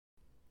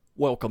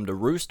Welcome to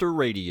Rooster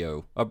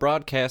Radio, a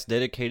broadcast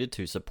dedicated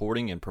to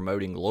supporting and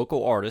promoting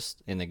local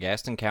artists in the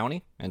Gaston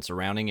County and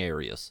surrounding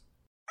areas.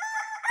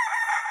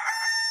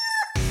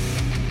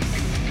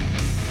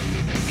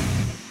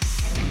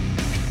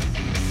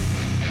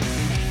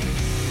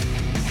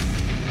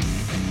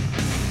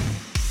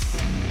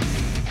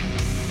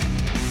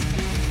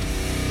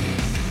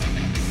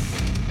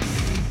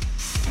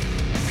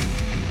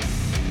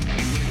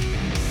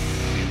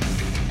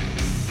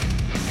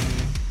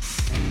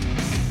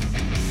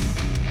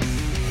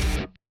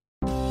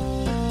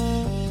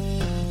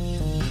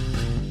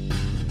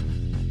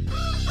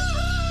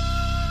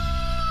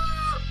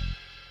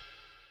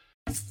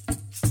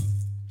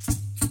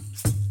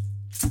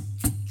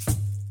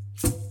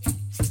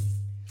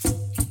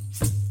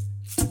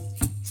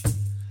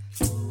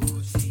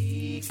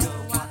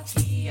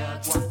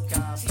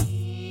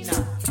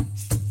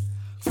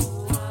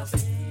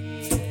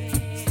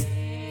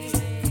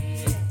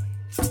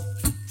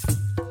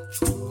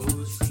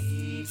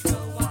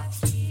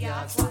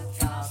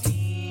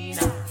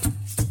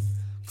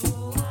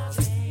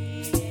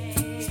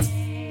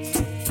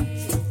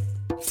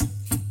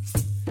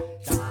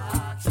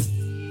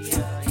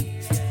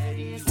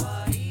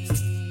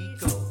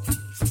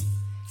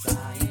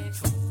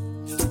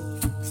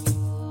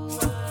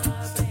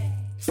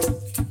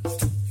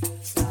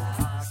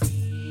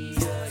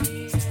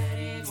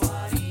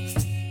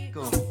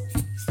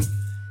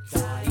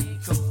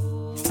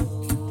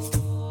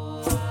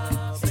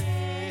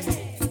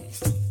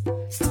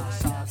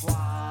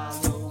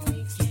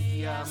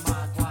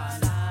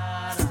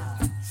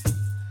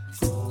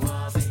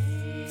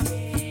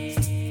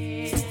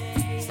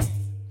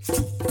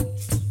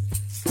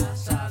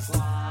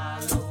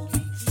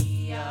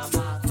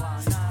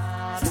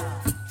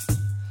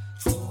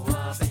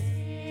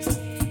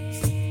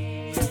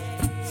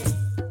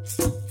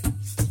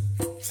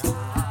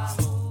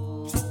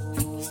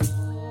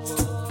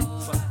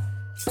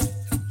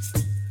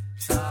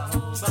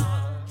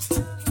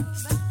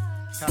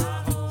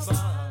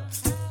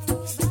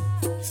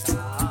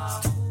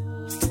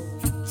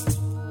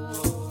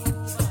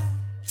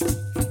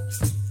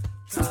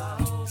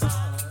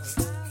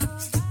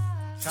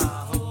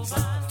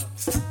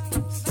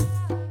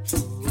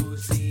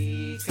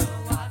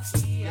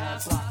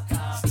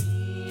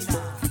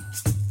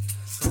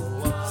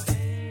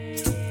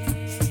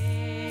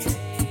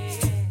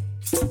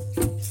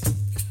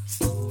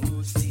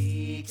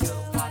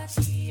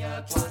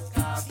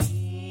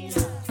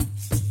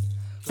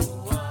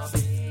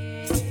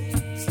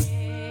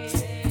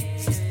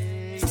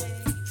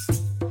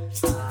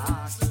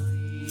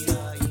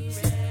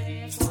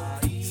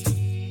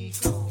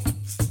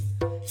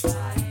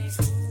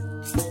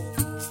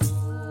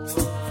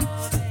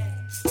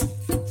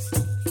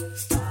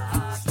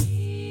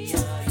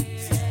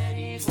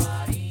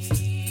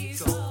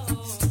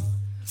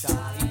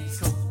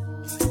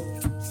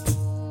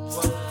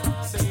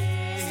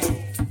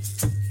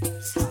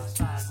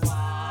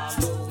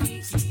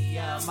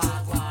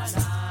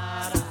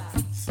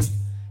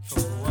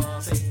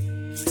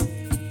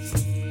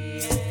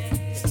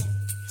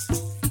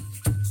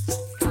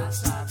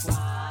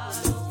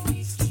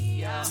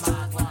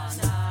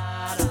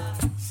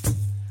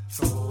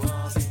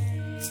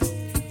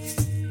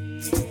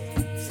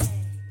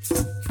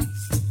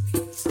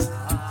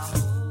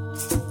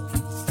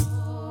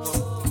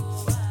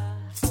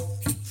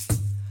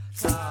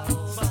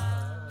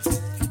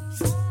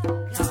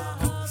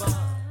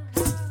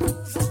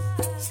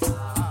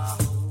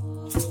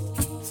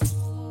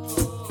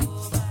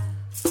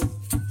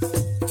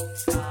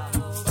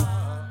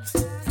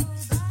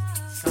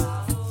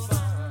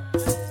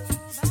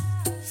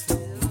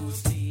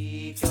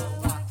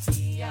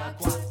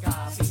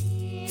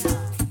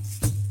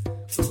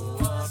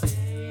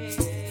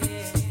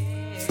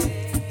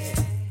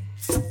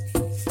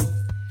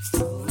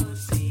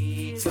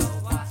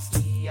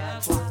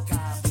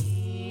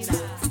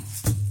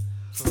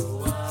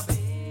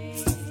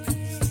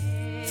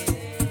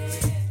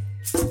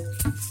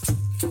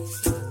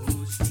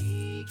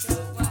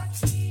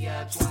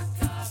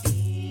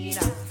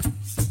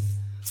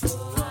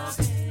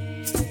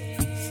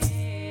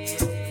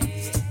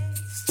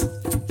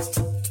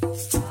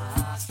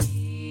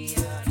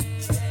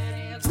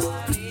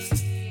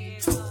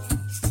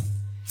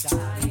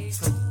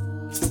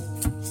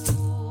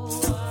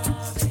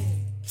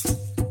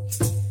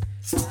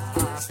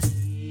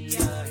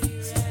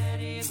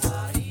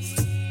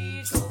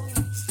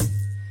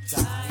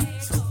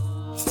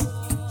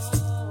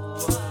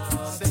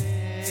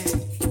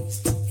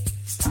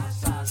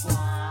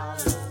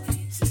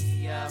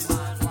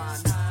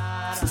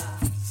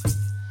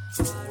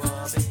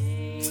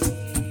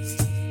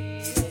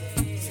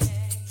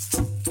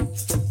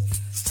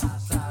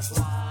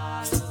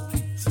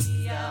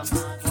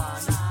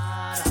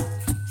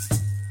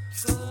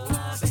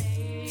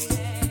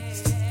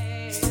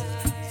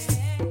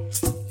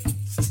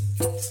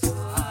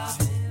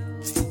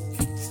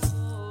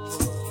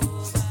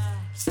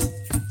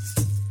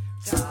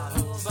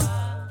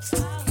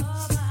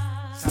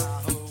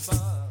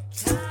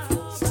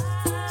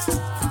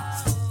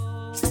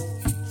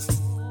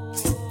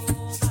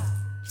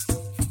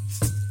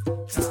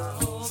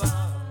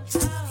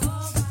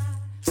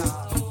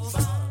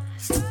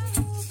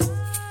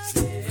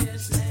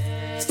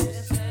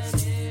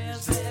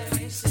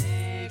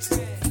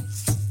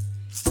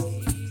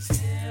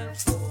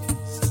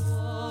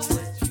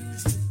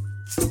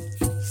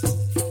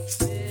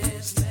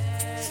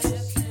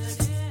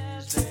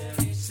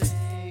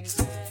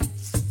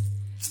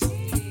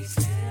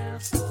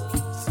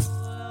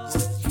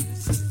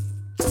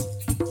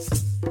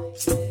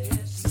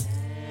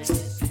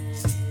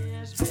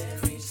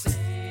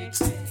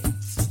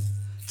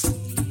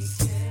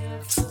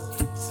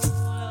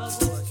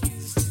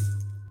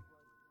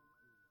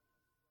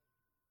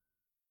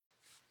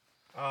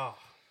 Oh,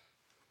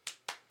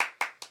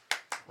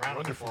 round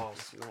of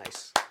applause.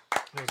 Nice.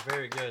 It was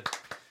very good.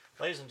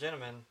 Ladies and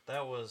gentlemen,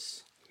 that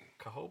was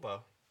Cahoba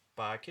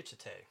by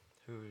Kitchete,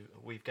 who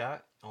we've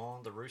got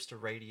on the Rooster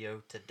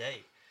Radio today.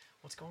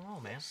 What's going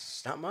on, man?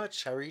 It's not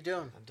much. How are you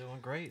doing? I'm doing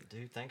great,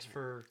 dude. Thanks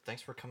for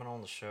coming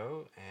on the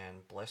show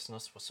and blessing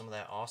us with some of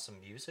that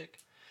awesome music.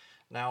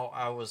 Now,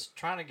 I was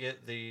trying to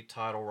get the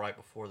title right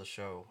before the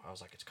show. I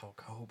was like, it's called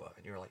Cahoba.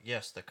 And you were like,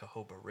 yes, the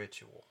Cahoba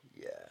Ritual.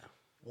 Yeah.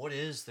 What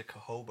is the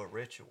Cahoba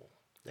Ritual?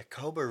 The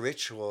Cahoba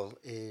Ritual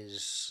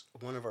is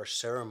one of our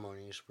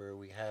ceremonies where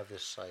we have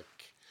this like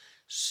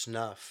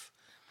snuff,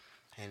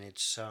 and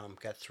it's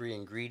got 3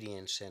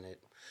 ingredients in it.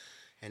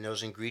 And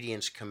those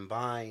ingredients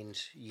combined,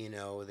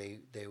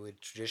 they would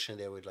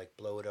traditionally like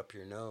blow it up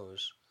your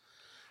nose,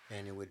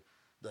 and it would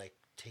like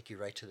take you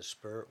right to the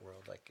spirit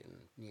world, like,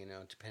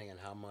 depending on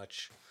how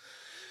much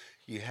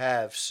you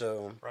have.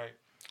 So right,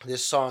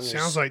 this song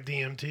sounds like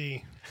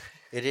DMT.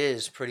 It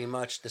is pretty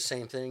much the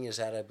same thing as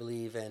that, I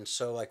believe. And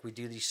so, like, we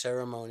do these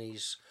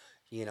ceremonies.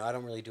 I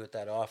don't really do it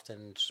that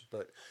often,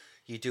 but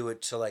you do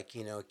it to like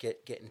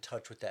get in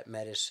touch with that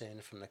medicine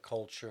from the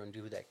culture and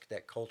do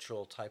that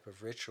cultural type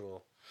of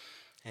ritual.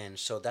 And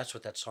so that's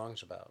what that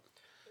song's about.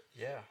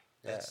 Yeah.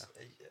 Yeah.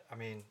 I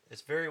mean,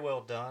 it's very well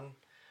done.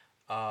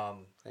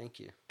 Thank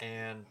you.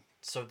 And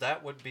so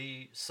that would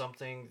be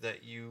something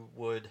that you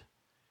would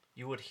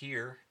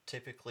hear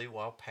typically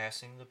while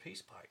passing the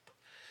peace pipe.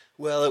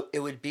 Well, it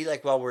would be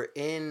like while we're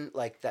in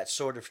like that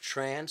sort of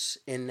trance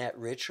in that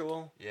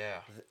ritual.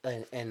 Yeah.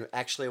 And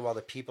actually while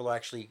the people are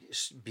actually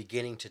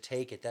beginning to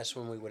take it, that's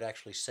when we would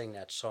actually sing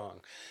that song.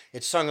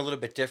 It's sung a little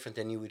bit different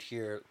than you would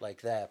hear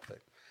like that, but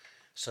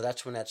so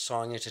that's when that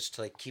song is. It's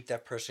to like keep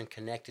that person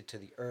connected to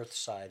the earth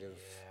side of,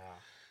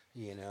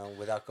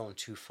 without going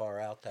too far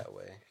out that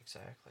way.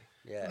 Exactly.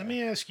 Yeah. Let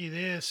me ask you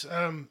this.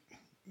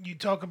 You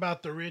talk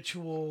about the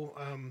ritual.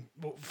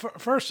 Well,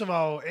 first of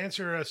all,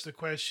 answer us the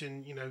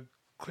question,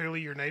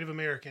 clearly you're Native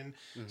American.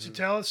 Mm-hmm. So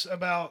tell us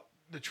about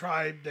the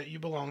tribe that you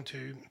belong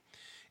to,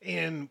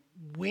 and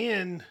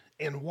when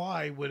and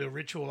why would a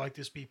ritual like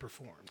this be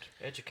performed?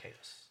 Educate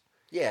us.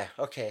 Yeah,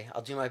 okay,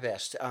 I'll do my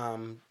best.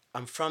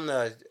 I'm from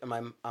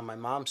on my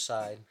mom's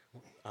side,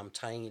 I'm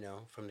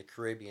Taino from the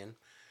Caribbean,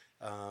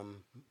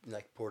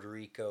 like Puerto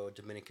Rico,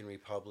 Dominican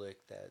Republic,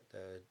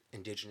 the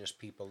indigenous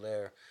people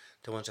there,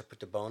 the ones that put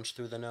the bones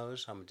through the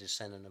nose. I'm a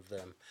descendant of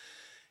them.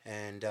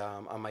 And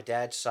on my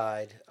dad's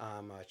side,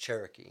 I'm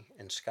Cherokee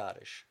and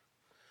Scottish.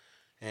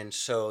 And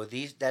so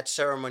that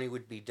ceremony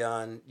would be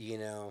done,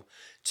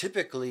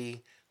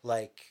 typically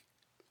like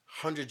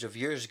hundreds of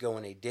years ago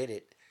when they did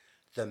it,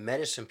 the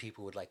medicine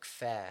people would like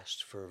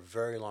fast for a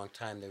very long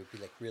time. They would be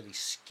like really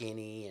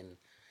skinny and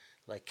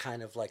like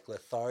kind of like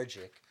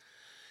lethargic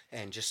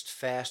and just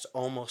fast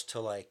almost to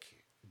like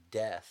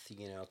death,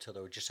 till they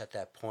were just at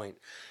that point.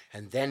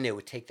 And then they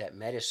would take that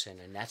medicine,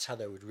 and that's how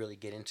they would really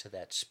get into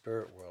that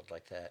spirit world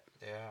like that.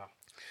 Yeah.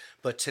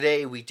 But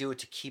today we do it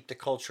to keep the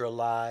culture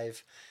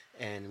alive,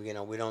 and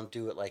we don't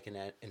do it like in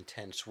that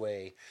intense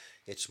way.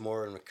 It's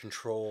more in a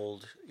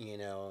controlled,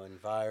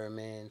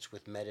 environment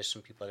with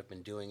medicine people that have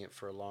been doing it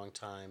for a long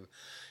time.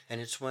 And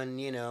it's when,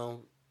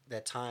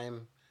 that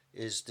time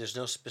there's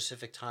no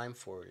specific time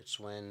for it. It's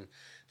when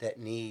that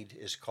need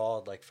is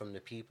called, like from the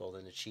people,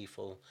 then the chief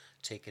will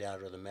take it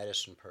out, or the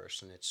medicine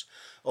person. It's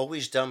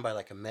always done by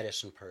like a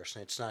medicine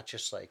person. It's not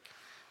just like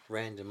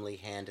randomly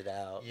handed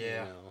out.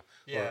 Yeah.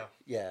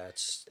 Yeah.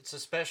 It's a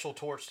special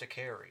torch to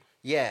carry.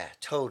 Yeah,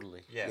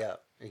 totally. Yeah. Yeah,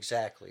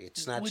 exactly.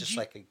 It's not just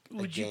like a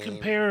Would game. you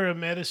compare a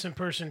medicine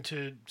person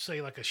to,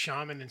 say, like a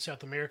shaman in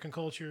South American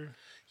culture?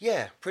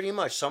 Yeah, pretty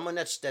much. Someone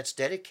that's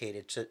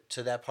dedicated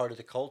to that part of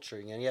the culture.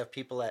 You have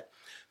people that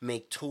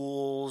make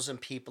tools, and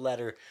people that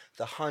are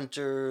the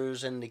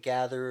hunters and the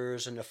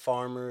gatherers and the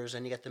farmers,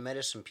 and you got the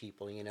medicine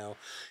people,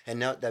 And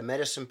now the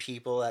medicine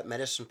people, that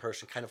medicine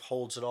person kind of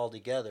holds it all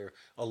together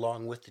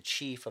along with the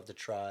chief of the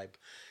tribe,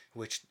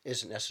 which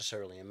isn't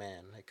necessarily a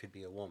man. It could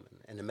be a woman,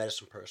 and the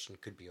medicine person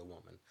could be a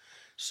woman.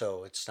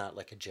 So it's not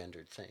like a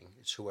gendered thing.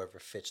 It's whoever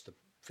fits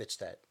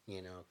that,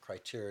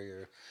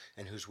 criteria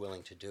and who's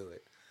willing to do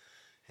it.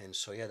 And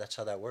so, yeah, that's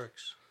how that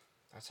works.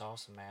 That's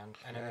awesome, man.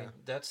 And Yeah. I mean,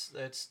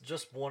 that's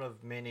just one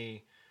of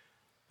many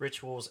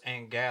rituals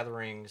and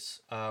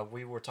gatherings.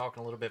 We were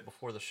talking a little bit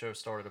before the show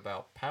started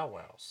about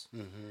powwows.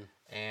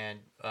 Mm-hmm. And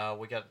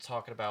we got to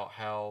talking about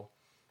how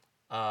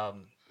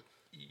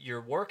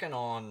you're working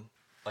on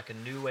like a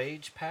new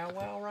age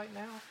powwow right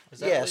now.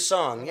 Is that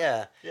song.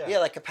 Yeah,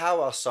 like a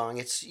powwow song.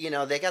 It's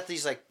they got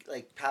these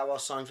like powwow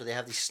songs where they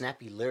have these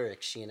snappy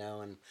lyrics,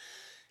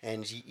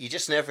 and you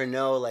just never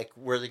know like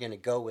where they're gonna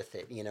go with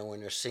it, when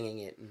they're singing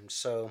it. And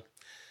so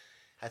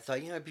I thought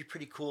it'd be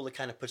pretty cool to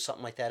kind of put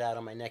something like that out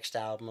on my next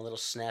album, a little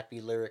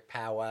snappy lyric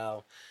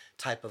powwow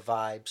type of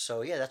vibe.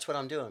 So yeah, that's what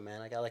I'm doing,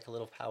 man. I got like a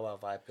little powwow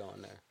vibe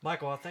going there.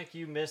 Michael, I think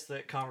you missed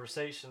that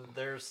conversation.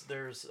 There's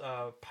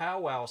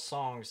powwow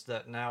songs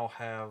that now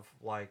have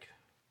like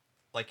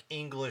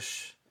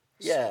English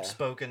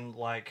spoken,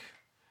 like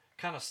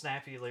kind of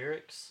snappy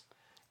lyrics,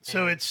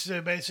 So And- it's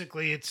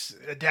basically it's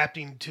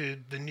adapting to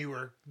the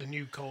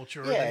new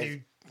culture or Yeah,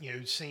 the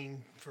new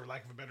scene, for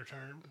lack of a better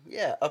term.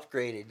 Yeah,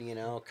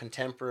 upgraded,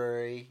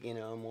 contemporary,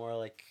 more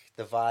like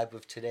the vibe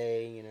of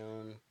today,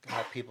 and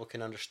how people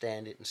can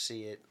understand it and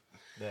see it.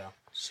 yeah.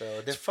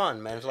 So they're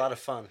fun, man. It's a lot of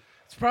fun.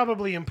 It's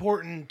probably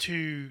important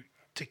to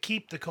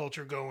keep the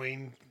culture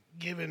going,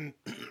 given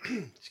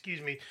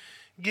excuse me,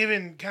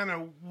 given kind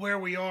of where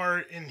we are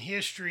in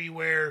history,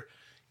 where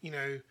you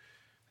know,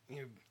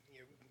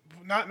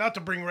 not to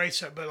bring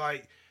race up, but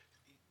like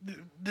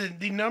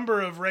the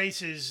number of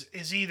races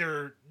is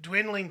either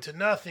dwindling to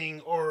nothing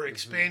or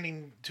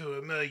expanding to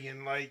a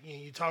million. Like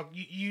you talk,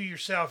 you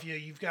yourself,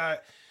 you've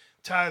got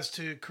ties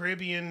to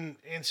Caribbean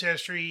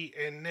ancestry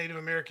and Native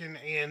American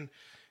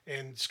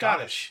and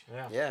Scottish.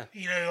 Yeah.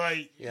 Yeah.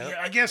 Like Yep.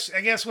 yeah, I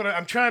guess what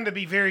I'm trying to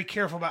be very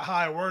careful about how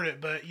I word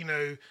it, but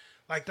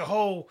like the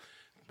whole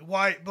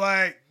white,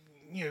 black,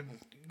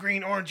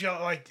 green, orange,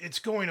 yellow, like it's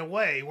going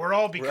away. We're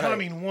all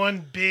becoming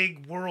one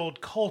big world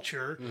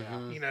culture.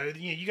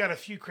 You got a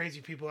few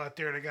crazy people out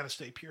there that got to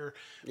stay pure,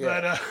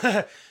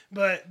 Yeah.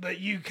 but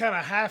you kind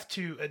of have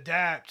to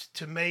adapt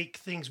to make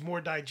things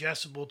more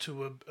digestible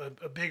to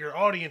a bigger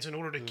audience in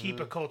order to keep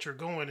a culture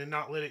going and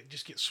not let it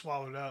just get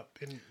swallowed up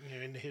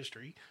into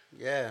history.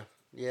 Yeah.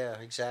 Yeah,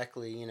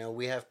 exactly.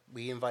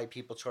 We invite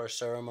people to our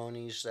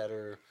ceremonies that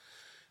are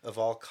of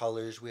all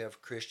colors. We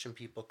have Christian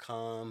people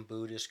come,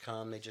 Buddhists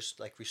come. They just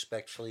like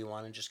respectfully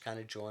want to just kind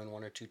of join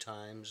one or two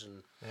times,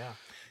 Yeah.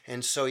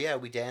 and so yeah,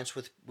 we dance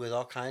with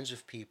all kinds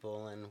of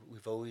people, and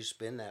we've always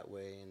been that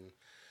way, and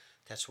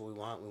that's what we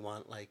want. We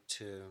want like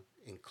to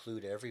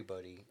include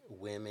everybody,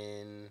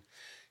 women,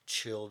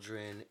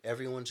 children,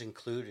 everyone's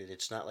included.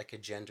 It's not like a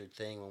gendered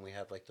thing when we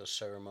have like those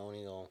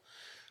ceremonial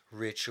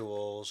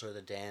rituals or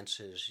the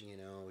dances.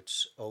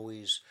 It's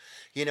always,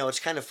 it's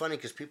kind of funny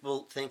because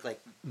people think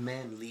like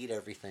men lead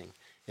everything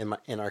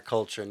in our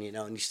culture, and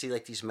and you see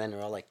like these men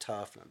are all like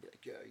tough, and I'll be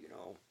like, yeah,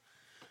 all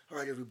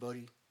right,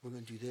 everybody, we're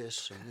gonna do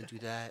this and we're gonna do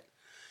that,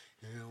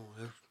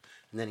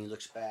 and then he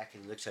looks back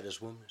and he looks at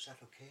his woman. Is that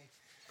okay?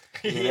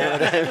 You know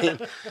what I mean?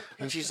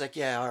 And she's like,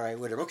 yeah, all right,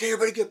 whatever. Okay,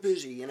 everybody get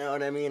busy. You know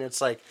what I mean? It's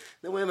like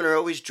the women are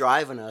always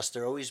driving us.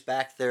 They're always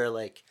back there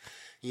like,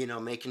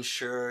 making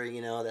sure,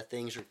 that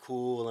things are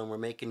cool and we're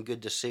making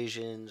good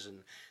decisions,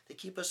 and they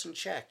keep us in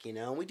check,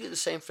 and we do the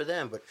same for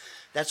them. But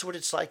that's what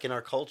it's like in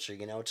our culture,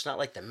 It's not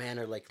like the men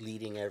are like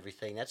leading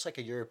everything. That's like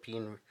a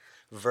European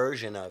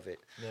version of it.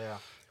 Yeah.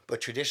 But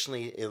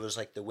traditionally, it was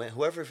like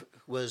whoever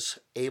was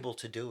able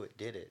to do it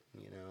did it,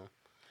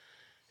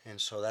 And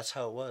so that's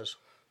how it was.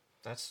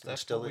 That's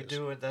still what we is.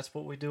 do. That's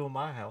what we do in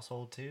my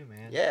household too,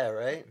 man. Yeah,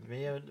 right?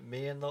 Me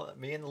and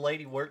the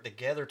lady work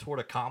together toward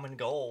a common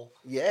goal.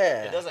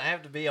 Yeah. It doesn't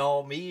have to be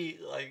all me.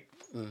 Like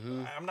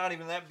Mm-hmm. I'm not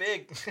even that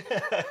big.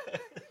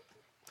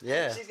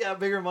 Yeah. She's got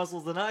bigger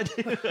muscles than I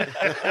do.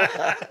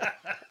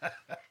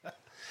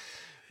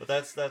 But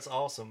that's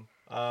awesome.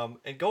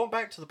 And going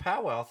back to the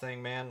powwow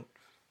thing, man.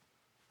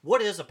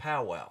 What is a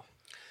powwow?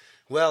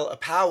 Well, a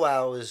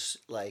powwow is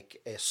like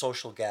a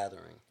social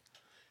gathering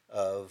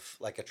of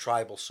like a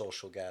tribal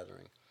social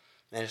gathering.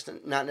 And it's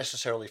not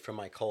necessarily from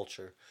my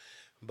culture,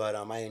 but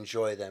I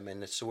enjoy them.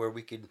 And it's where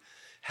we could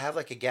have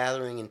like a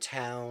gathering in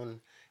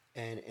town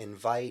and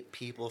invite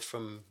people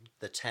from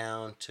the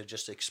town to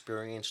just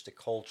experience the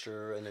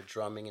culture and the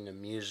drumming and the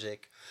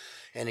music.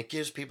 And it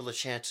gives people a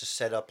chance to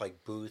set up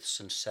like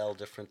booths and sell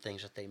different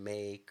things that they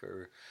make,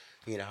 or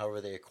however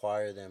they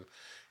acquire them.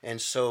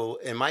 And so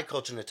in my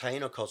culture, in the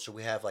Taino culture,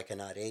 we have like an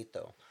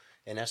areito.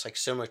 And that's like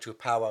similar to a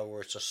powwow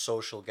where it's a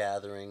social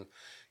gathering,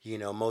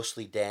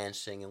 mostly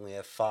dancing, and we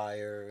have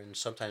fire, and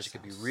sometimes it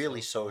could be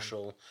really so fun.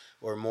 social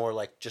or more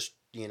like just,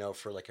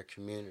 for like a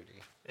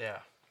community. Yeah.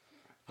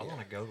 I want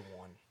to go to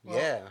one. Well,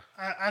 Yeah.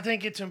 I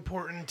think it's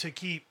important to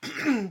keep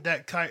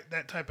that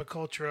type of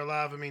culture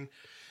alive. I mean,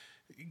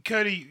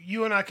 Cody,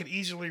 you and I could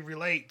easily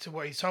relate to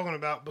what he's talking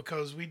about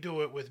because we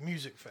do it with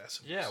music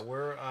festivals. Yeah,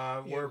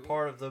 we're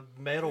part of the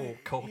metal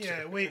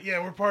culture.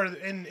 Yeah, we're part of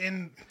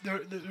and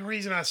the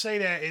reason I say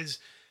that is,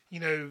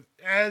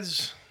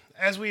 as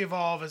we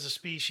evolve as a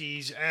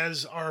species,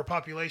 as our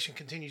population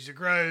continues to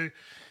grow,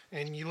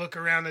 and you look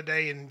around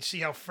today and see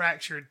how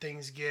fractured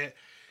things get,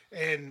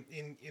 and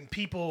in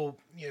people,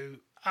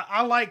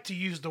 I like to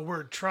use the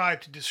word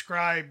tribe to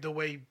describe the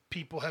way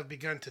people have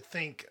begun to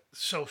think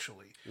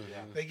socially.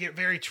 Yeah. They get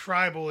very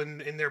tribal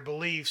in their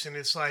beliefs, and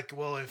it's like,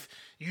 well, if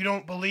you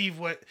don't believe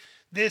what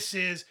this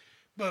is,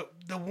 but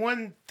the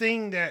one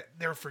thing that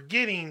they're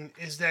forgetting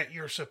is that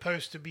you're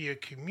supposed to be a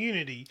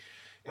community,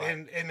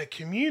 and a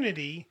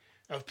community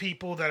of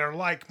people that are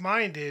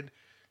like-minded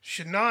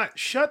should not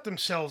shut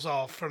themselves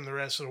off from the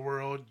rest of the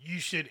world. You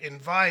should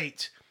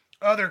invite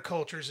other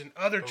cultures and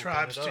other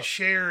tribes it to up.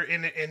 share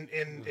in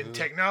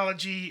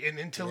technology and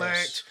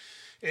intellect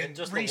and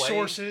just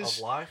resources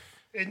the way of life.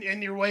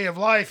 in your way of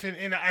life.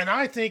 And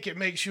I think it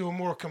makes you a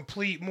more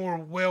complete, more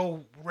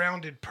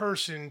well-rounded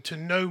person to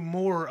know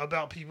more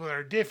about people that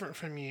are different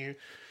from you.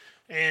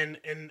 And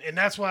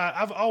that's why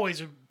I've always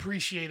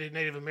appreciated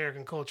Native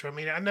American culture. I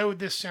mean, I know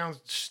this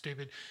sounds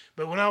stupid,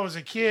 but when I was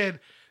a kid,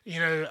 you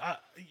know,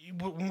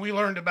 when we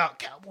learned about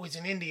cowboys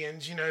and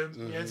Indians, you know,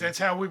 Mm-hmm. that's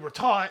how we were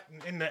taught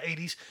in the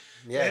 80s.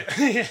 Yeah.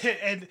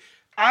 And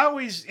I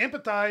always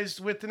empathized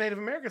with the Native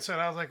American side.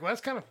 I was like, well, that's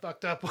kind of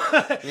fucked up.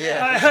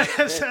 Yeah.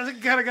 That's kind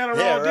of got a raw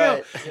Yeah, deal.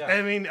 right.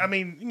 Yeah. I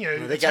mean, you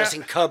know, They it's got how- us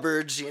in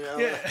cupboards, you know.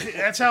 yeah,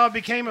 that's how I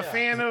became a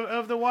fan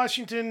of the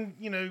Washington,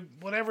 you know,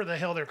 whatever the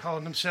hell they're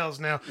calling themselves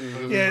now.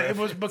 Yeah, it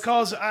was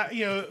because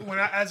you know,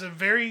 at a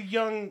very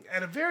young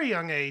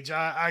age,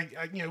 I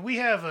you know, we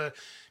have a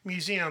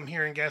museum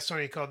here in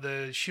Gastonia called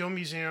the Shield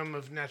Museum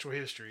of Natural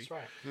History. That's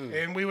right.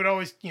 And we would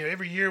always, you know,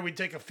 every year we'd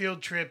take a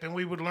field trip and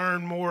we would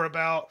learn more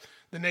about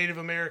the Native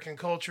American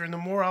culture. And the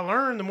more I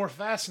learned, the more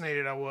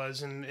fascinated I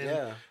was. And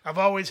Yeah. I've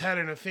always had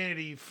an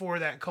affinity for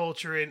that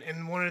culture.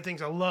 And one of the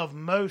things I love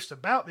most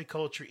about the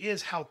culture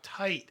is how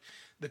tight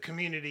the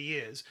community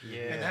is.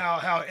 Yeah. And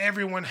how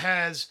everyone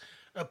has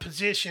a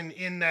position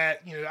in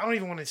that, you know, I don't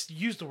even want to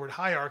use the word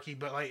hierarchy,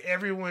 but like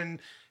everyone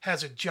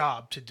has a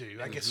job to do,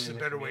 I guess is a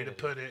better way to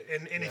put it.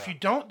 And if you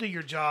don't do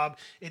your job,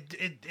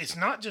 it's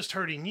not just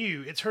hurting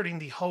you, it's hurting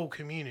the whole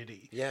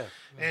community. Yeah.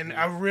 And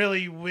I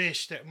really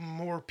wish that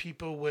more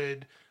people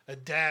would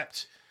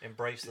adapt.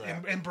 Embrace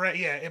that.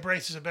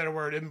 Embrace is a better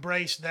word.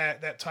 Embrace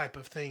that type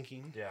of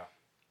thinking. Yeah,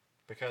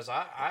 because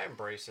I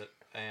embrace it,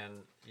 and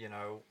you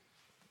know,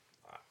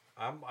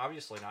 I'm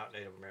obviously not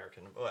Native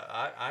American, but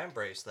I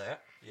embrace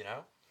that. You know.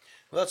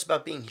 Well, it's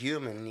about being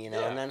human, you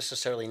know, Yeah. not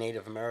necessarily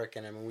Native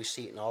American. I mean, we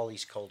see it in all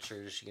these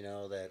cultures, you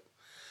know, that,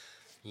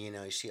 you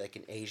know, you see like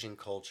in Asian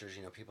cultures,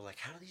 you know, people are like,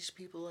 how do these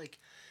people like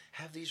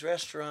have these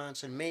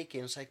restaurants and make it?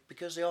 And it's like,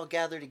 because they all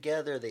gather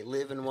together, they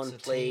live in one a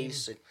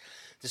place. And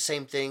the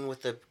same thing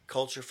with the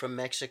culture from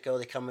Mexico.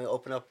 They come and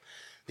open up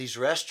these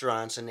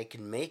restaurants and they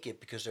can make it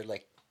because they're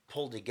like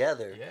pulled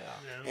together. Yeah.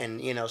 Yeah. And,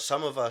 you know,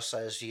 some of us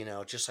as, you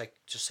know, just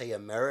say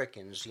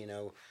Americans, you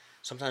know,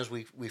 sometimes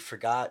we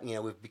forgot, you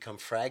know, we've become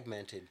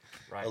fragmented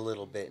Right. a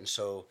little bit. And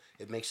so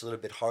it makes it a little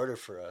bit harder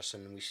for us.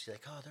 And we see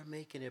like, oh, they're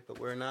making it, but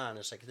we're not. And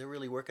it's like, they're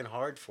really working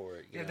hard for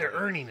it. You Yeah, know? they're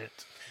earning it.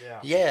 Yeah.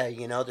 Yeah,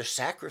 you know, they're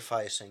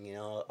sacrificing, you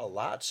know, a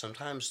lot.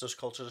 Sometimes those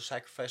cultures are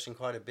sacrificing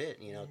quite a bit,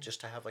 you know, just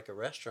to have like a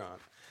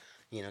restaurant,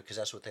 you know, because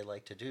that's what they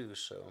like to do.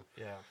 So,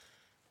 Yeah.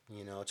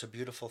 you know, it's a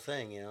beautiful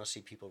thing, you know, see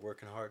people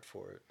working hard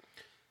for it.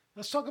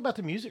 Let's talk about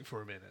the music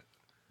for a minute.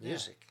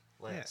 Music.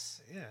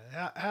 Let's.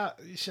 Yeah. How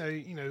so,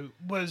 you know,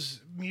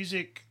 was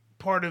music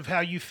part of how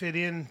you fit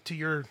in to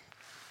your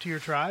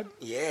tribe?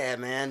 Yeah,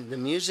 man. The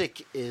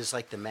music is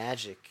like the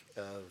magic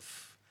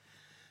of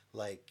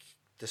like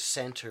the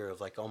center of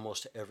like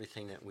almost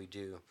everything that we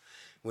do.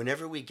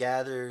 Whenever we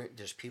gather,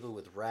 there's people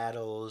with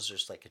rattles,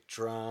 there's like a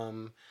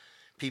drum,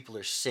 people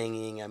are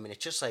singing. I mean,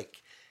 it's just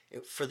like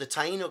for the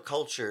Taino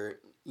culture,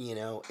 you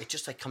know, it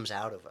just like comes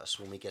out of us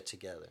when we get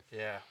together.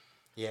 Yeah.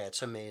 Yeah,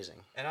 it's amazing.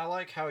 And I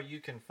like how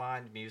you can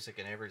find music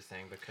in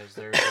everything, because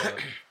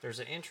there's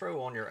an intro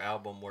on your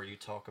album where you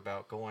talk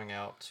about going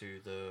out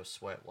to the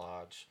sweat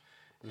lodge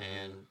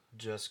and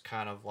just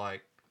kind of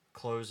like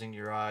closing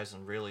your eyes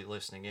and really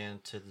listening in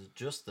to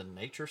just the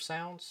nature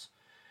sounds.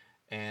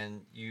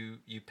 And you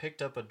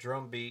picked up a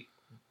drum beat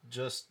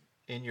just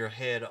in your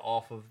head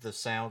off of the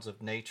sounds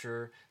of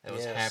nature that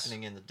was Yes.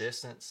 happening in the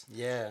distance.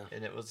 Yeah.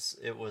 And it was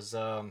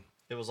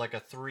like a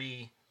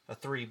three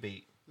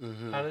beat.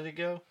 How did it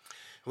go?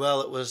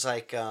 Well, it was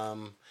like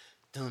dum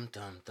dum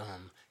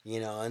dum, you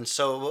know. And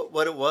so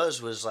what it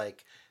was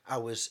like I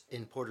was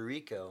in Puerto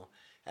Rico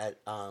at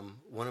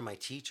one of my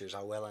teachers,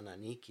 Abuela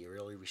Naniki,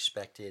 really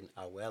respected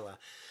Abuela,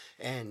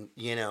 and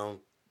you know,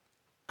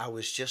 I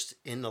was just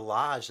in the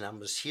lodge and I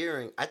was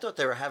hearing. I thought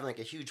they were having like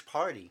a huge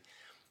party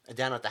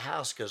down at the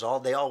house because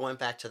they all went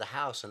back to the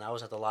house and I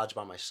was at the lodge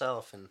by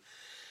myself and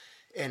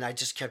I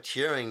just kept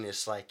hearing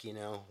this like, you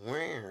know,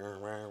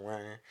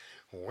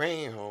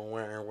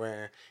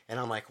 and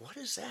I'm like, what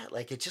is that?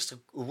 Like it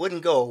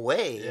wouldn't go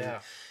away. Yeah.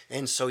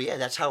 And so yeah,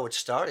 that's how it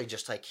started,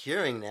 just like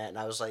hearing that. And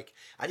I was like,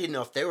 I didn't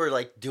know if they were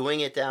like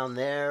doing it down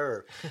there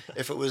or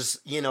if it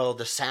was, you know,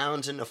 the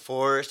sounds in the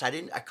forest. I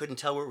couldn't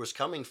tell where it was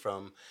coming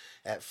from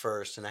at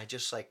first, and I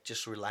just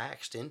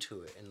relaxed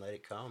into it and let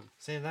it come.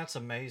 See, and that's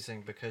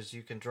amazing because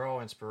you can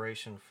draw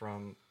inspiration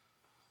from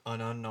an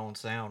unknown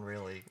sound,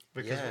 really.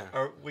 Because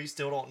we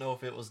still don't know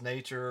if it was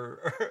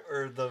nature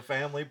or the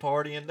family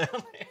partying down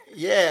there.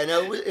 Yeah,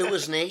 no, it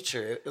was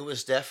nature. It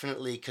was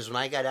definitely, because when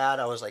I got out,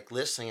 I was like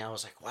listening. I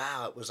was like,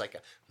 wow, it was like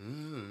a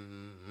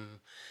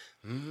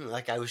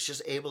like I was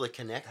just able to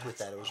connect with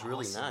that. It was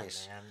really Awesome,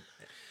 nice.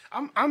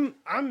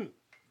 man.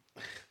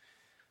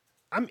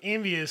 I'm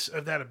envious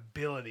of that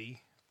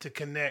ability to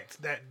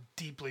connect that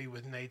deeply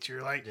with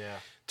nature. Like Yeah.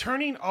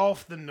 turning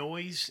off the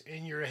noise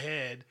in your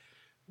head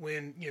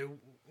when, you know,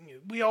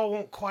 we all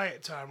want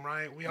quiet time,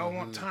 right? We all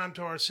want time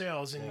to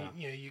ourselves, and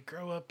you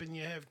grow up and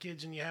you have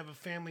kids and you have a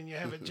family and you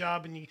have a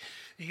job and you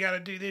got to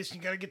do this and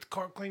you got to get the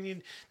car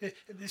cleaned.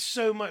 There's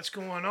so much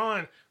going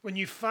on. When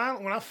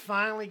I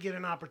finally get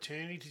an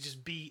opportunity to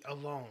just be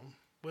alone,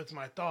 with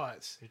my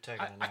thoughts, You're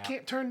taking a I nap.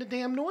 can't turn the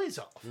damn noise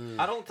off.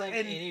 I don't think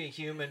And- any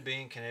human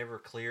being can ever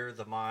clear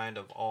the mind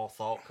of all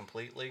thought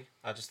completely.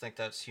 I just think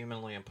that's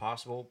humanly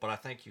impossible. But I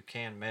think you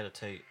can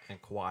meditate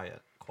and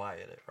quiet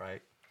it,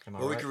 right? Am I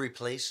Or we right? could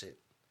replace it.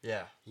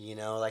 Yeah, You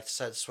know, like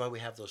that's why we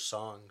have those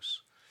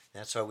songs.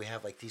 That's why we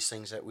have like these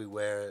things that we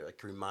wear,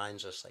 like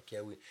reminds us, like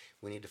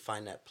we need to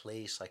find that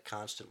place like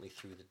constantly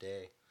through the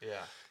day,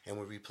 yeah, and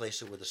we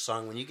replace it with a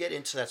song. When you get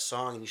into that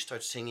song and you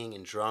start singing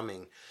and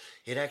drumming,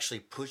 it actually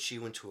puts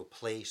you into a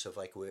place of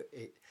like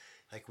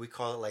like we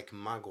call it like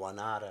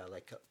maguanara,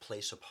 like a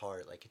place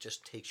apart. Like it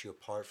just takes you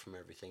apart from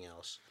everything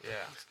else. yeah,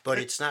 But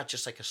it's not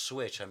just like a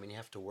switch. I mean, you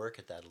have to work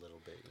at that a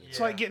little bit. You know? It's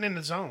like getting in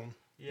the zone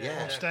Yeah.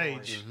 on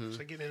definitely. stage. It's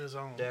like getting in the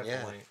zone.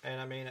 Definitely. And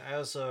I mean,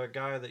 as a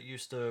guy that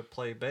used to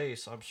play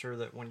bass, I'm sure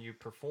that when you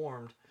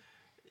performed,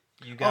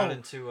 you got Oh.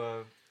 into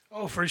a.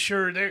 Oh, for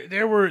sure.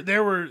 There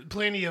were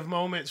plenty of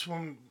moments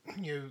when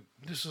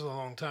this was a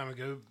long time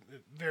ago,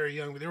 very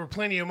young, but there were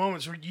plenty of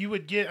moments where you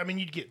would get. I mean,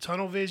 you'd get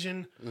tunnel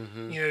vision.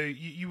 Mm-hmm.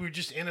 You were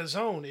just in a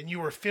zone and you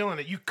were feeling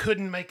it. You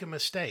couldn't make a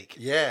mistake.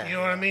 Yeah. You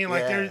know what I mean?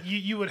 Like Yeah.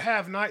 you would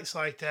have nights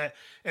like that,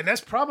 and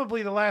that's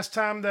probably the last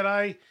time that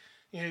I.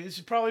 It's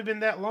probably been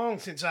that long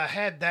since I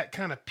had that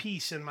kind of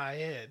peace in my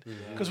head.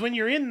 Because when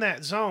you're in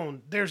that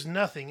zone, there's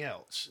nothing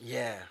else,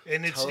 Yeah.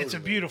 and it's a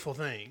totally. beautiful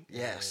thing.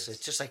 Yes, it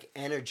just like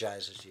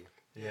energizes you.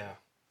 Yeah.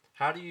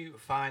 How do you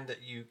find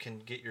that you can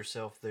get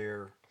yourself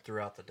there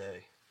throughout the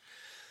day?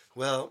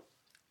 Well,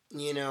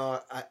 you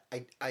know,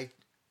 I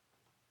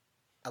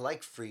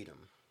like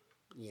freedom.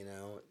 You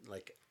know,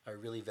 like I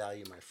really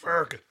value my freedom.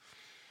 America.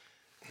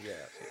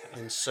 Yeah,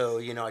 and so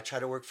you know, I try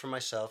to work for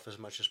myself as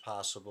much as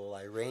possible.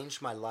 I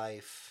arrange my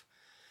life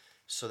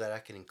so that I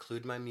can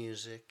include my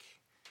music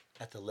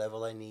at the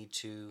level I need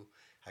to.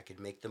 I could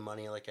make the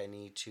money like I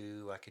need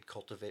to. I could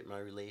cultivate my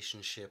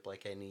relationship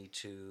like I need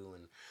to,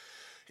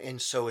 and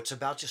so it's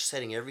about just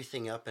setting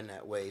everything up in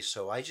that way.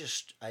 So I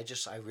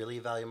really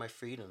value my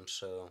freedom.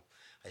 So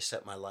I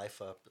set my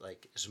life up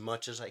like as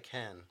much as I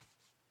can.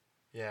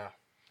 Yeah.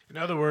 In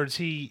other words,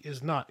 he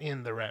is not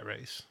in the rat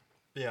race.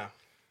 Yeah.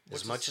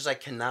 As much as I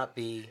cannot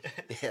be,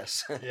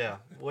 yes. Yeah,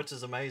 which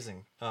is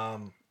amazing. Where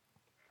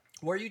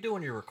are you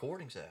doing your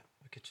recordings at?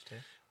 What could you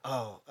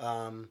tell?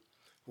 Oh,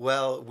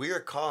 well, We Are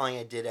Calling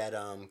I did at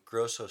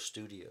Grosso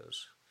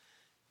Studios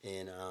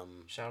in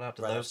Shout out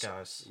to right those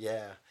outside-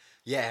 guys.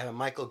 Yeah,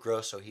 Michael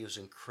Grosso. He was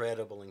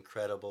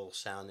incredible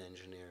sound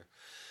engineer.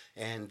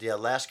 And the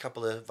last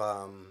couple of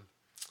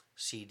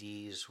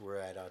CDs were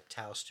at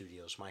Tao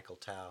Studios, Michael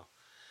Tao,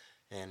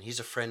 and he's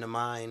a friend of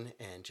mine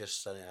and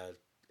just an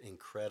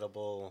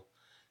incredible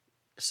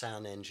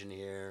sound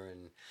engineer,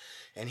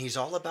 and he's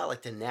all about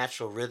like the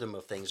natural rhythm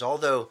of things.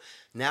 Although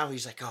now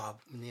he's like, oh,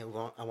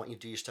 Neil, I want you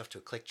to do your stuff to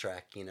a click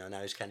track. You know,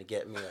 now he's kind of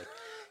getting me like,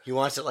 he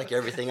wants it like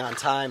everything on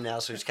time now.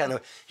 So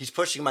he's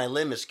pushing my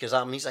limits because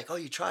he's like, oh,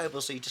 you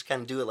tribal, so you just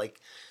kind of do it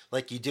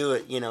like you do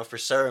it, you know, for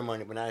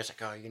ceremony. But now he's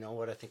like, oh, you know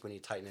what? I think we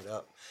need to tighten it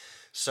up.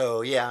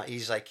 So yeah,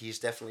 he's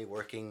definitely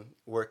working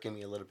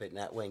me a little bit in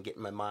that way and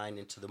getting my mind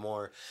into the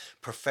more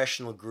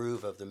professional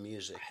groove of the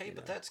music. Hey, you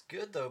but know? that's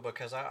good though,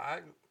 because I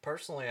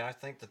personally I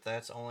think that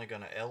that's only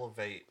going to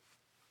elevate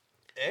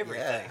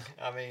everything.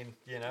 I mean,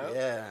 you know,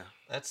 Yeah.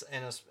 that's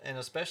and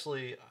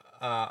especially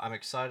I'm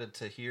excited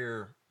to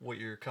hear what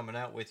you're coming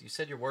out with. You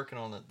said you're working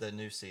on the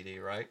new CD,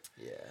 right?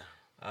 Yeah.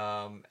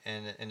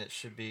 And it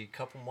should be a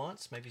couple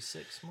months, maybe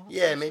 6 months.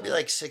 Yeah, or maybe so?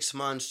 like 6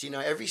 months. You know,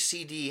 every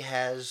CD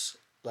has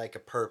like a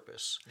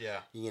purpose. Yeah.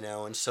 You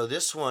know, and so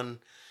this one,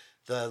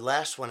 the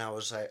last one,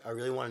 I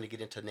really wanted to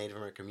get into Native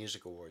American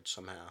Music Awards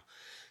somehow.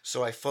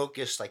 So I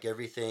focused like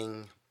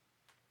everything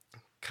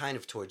kind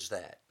of towards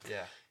that.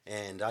 Yeah.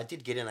 And I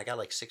did get in. I got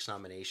like 6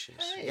 nominations.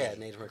 Hey, Yeah,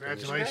 Native American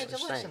Music congratulations. Awards.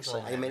 Congratulations Thanks.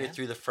 on I that, made man. it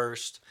through the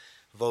first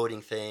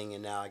voting thing,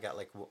 and now I got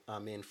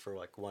I'm in for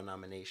like 1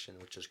 nomination,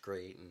 which is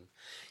great. And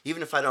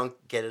even if I don't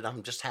get it,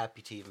 I'm just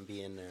happy to even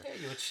be in there. Yeah,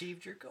 you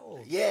achieved your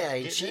goal. Yeah,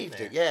 I Getting in achieved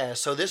there. it. Yeah.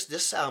 So this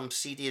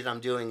CD that I'm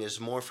doing is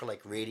more for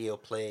like radio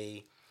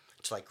play,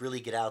 to like really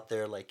get out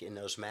there like in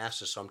those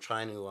masses. So I'm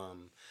trying to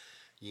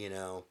you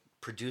know,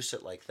 produce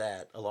it like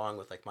that, along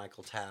with like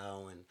Michael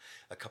Tao and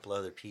a couple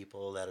other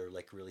people that are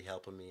like really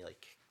helping me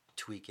like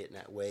tweak it in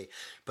that way.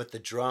 But the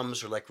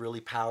drums are like really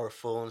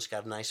powerful, and it's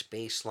got a nice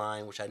bass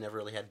line, which I never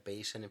really had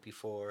bass in it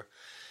before.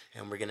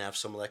 And we're gonna have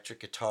some electric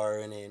guitar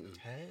in it. And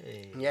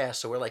Hey. yeah,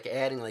 so we're like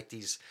adding like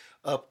these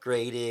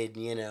upgraded,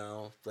 you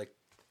know, like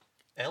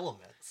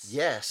Elements.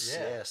 yes,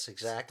 Yeah. yes,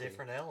 exactly.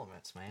 Different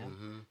elements, man.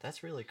 Mhm.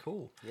 That's really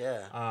cool.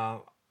 Yeah.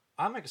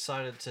 I'm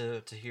excited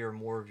to hear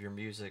more of your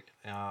music.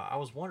 I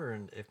was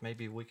wondering if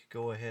maybe we could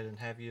go ahead and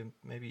have you.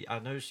 Maybe I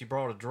noticed you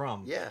brought a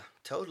drum. Yeah,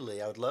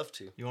 totally. I would love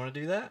to. You want to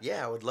do that?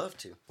 Yeah, I would love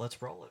to.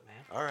 Let's roll it,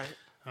 man. All right.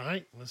 All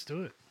right, let's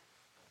do it.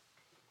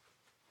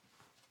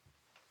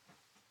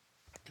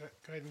 Go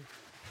ahead and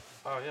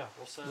Oh yeah,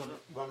 we'll set it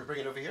up. You want me to bring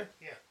it over here?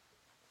 yeah.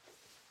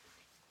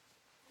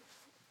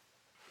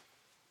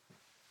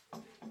 I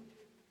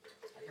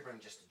can bring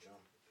just a drum.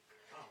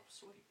 Oh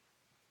sweet.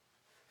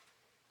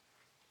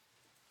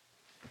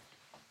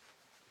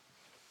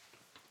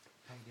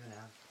 Hang you doing,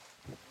 Al?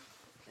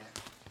 Yeah.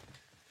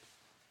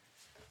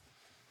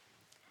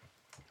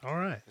 All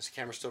right. Is the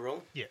camera still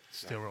rolling? Yeah,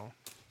 still rolling.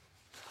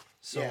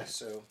 So, Yeah,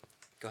 so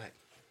go ahead.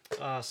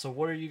 so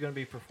what are you going to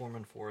be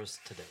performing for us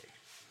today?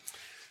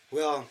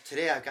 Well,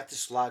 today I've got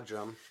this log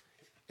drum.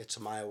 It's a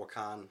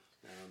Mayawakan.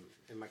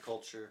 In my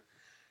culture,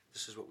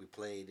 this is what we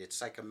played.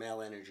 It's like a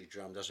male energy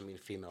drum. Doesn't mean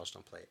females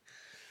don't play it.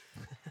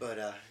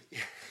 But,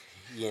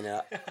 you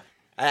know,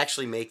 I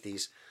actually make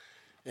these.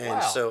 And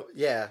Wow. so,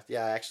 yeah, I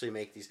actually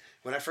make these.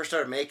 When I first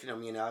started making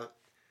them, you know,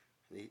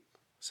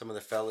 some of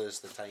the fellas,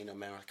 the Taino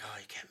men were like, oh,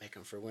 you can't make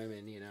them for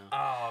women, you know.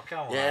 Oh,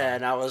 come on. Yeah,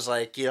 and I was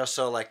like, you know,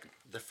 so like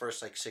the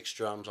first like 6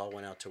 drums all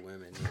went out to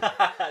women. You know?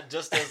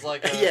 Just as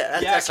like a... Yeah,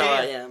 that's how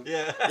I can. am.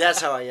 Yeah.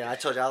 That's how I am. I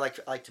told you I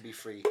like to be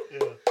free. Yeah.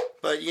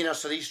 But you know,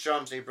 so these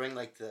drums they bring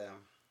like the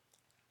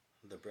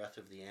breath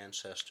of the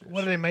ancestors.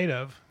 What are they made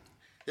of?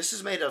 This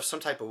is made of some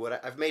type of wood.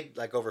 I've made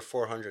like over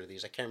 400 of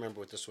these. I can't remember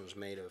what this one's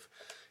made of.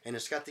 And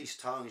it's got these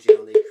tongues. You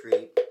know, they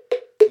create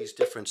these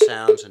different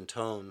sounds and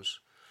tones.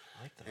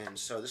 I like that. And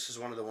so this is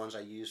one of the ones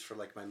I use for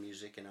like my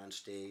music and on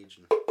stage.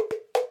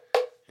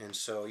 And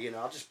so you know,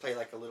 I'll just play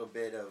like a little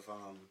bit of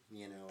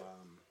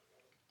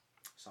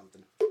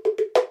something.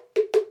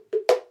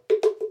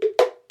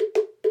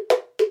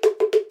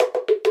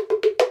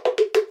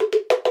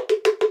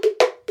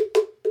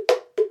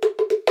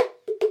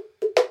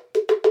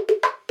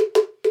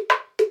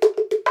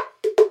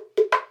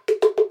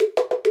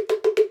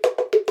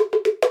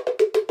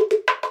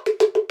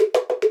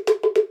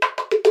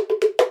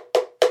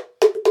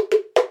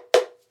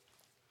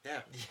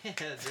 Yeah,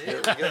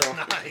 There dude. we go.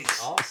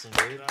 Nice. Awesome,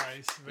 dude.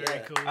 Nice. Very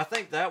Yeah. cool. I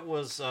think that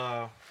was...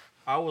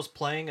 I was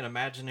playing an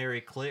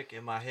imaginary click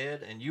in my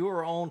head, and you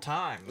were on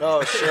time. man.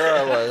 Oh, sure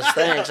I was.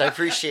 Thanks. I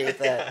appreciate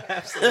that.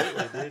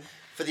 Absolutely, dude.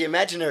 For the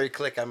imaginary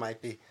click, I might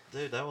be.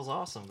 Dude, that was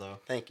awesome, though.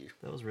 Thank you.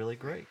 That was really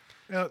great.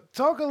 Now,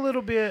 talk a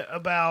little bit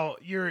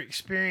about your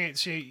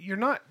experience. You're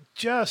not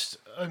just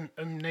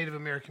a Native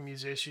American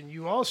musician.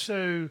 You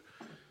also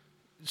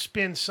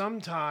spend some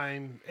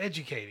time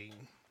educating.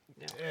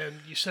 Yeah. And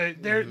you say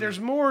there's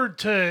more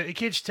to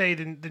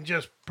Ikitchte than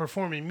just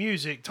performing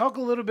music. Talk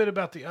a little bit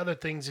about the other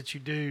things that you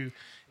do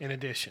in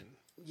addition.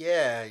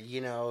 Yeah, you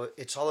know,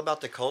 it's all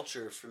about the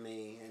culture for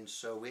me. And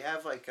so we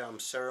have like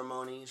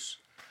ceremonies,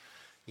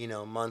 you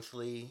know,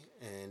 monthly,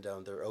 and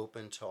they're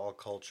open to all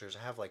cultures.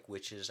 I have like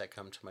witches that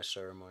come to my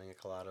ceremony,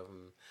 like a lot of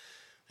them.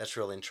 That's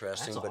real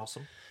interesting. That's but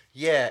awesome.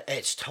 yeah,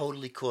 it's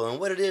totally cool. And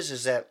what it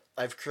is that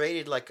I've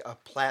created like a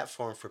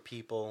platform for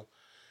people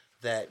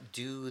that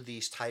do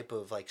these type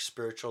of like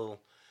spiritual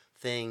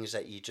things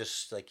that you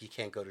just like you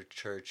can't go to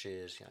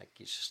churches, you know, like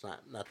it's just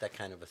not that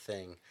kind of a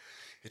thing.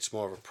 It's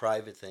more of a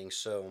private thing.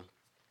 So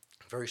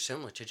very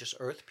similar to just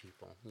earth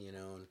people, you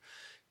know, and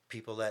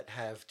people that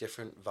have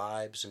different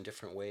vibes and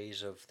different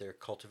ways of their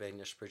cultivating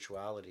their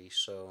spirituality.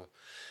 So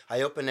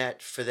I open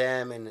that for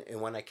them, and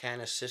when I can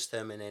assist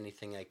them in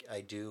anything I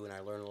do, and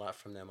I learn a lot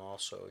from them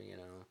also, you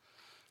know.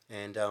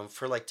 And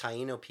for like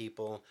Taino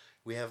people,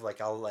 we have like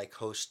I'll like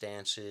host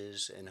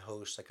dances and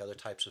host like other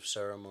types of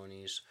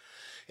ceremonies,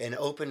 and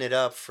open it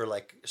up for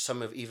like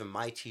some of even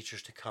my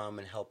teachers to come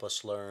and help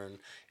us learn,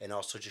 and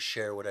also just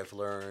share what I've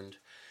learned,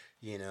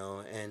 you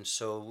know. And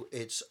so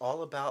it's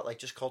all about like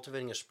just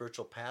cultivating a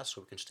spiritual path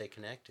so we can stay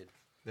connected.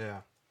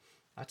 Yeah.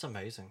 That's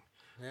amazing.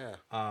 Yeah.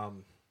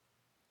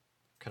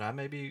 Could I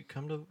maybe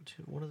come to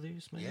one of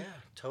these, maybe? Yeah,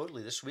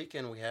 totally. This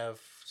weekend we have.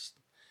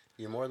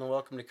 You're more than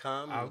welcome to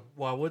come. I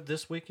would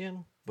this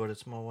weekend, but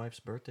it's my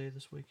wife's birthday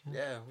this weekend.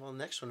 Yeah, well,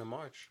 next one in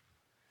March.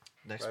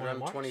 Next Right one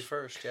in on March?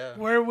 21st, yeah.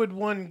 Where would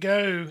one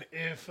go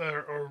if,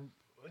 or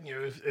you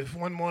know, if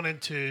one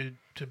wanted to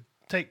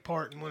take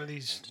part in one of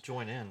these To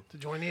join in. to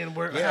join in?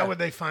 Where Yeah. how would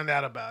they find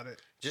out about it?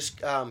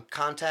 Just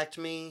contact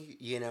me,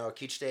 you know,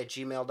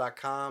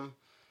 akitchte@gmail.com,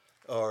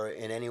 or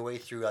in any way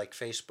through like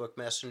Facebook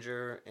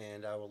Messenger,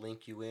 and I will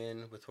link you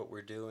in with what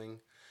we're doing.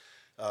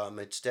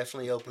 It's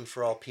definitely open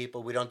for all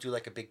people. We don't do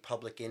like a big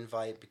public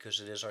invite because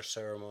it is our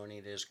ceremony,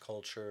 it is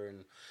culture,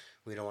 and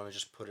we don't want to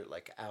just put it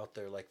like out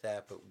there like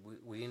that. But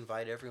we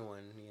invite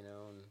everyone, you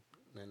know,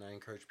 and I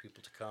encourage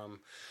people to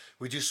come.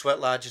 We do sweat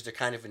lodges. They're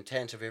kind of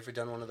intense. Have you ever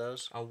done one of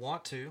those? I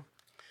want to.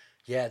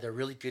 Yeah, they're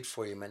really good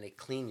for you, man. They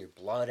clean your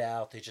blood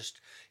out.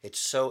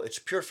 It's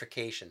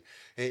purification.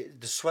 The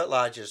sweat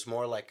lodge is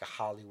more like a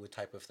Hollywood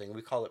type of thing.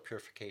 We call it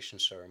purification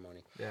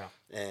ceremony. Yeah.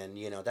 And,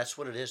 you know, that's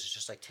what it is. It's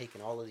just like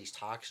taking all of these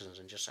toxins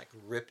and just like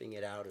ripping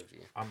it out of you.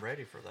 I'm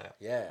ready for that.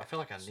 Yeah. I feel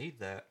like I need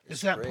that.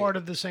 Is that great. part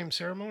of the same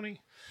ceremony?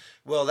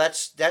 Well,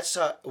 that's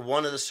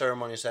one of the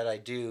ceremonies that I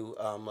do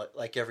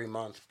like every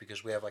month,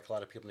 because we have like a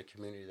lot of people in the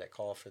community that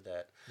call for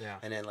that. Yeah.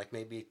 And then like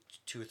maybe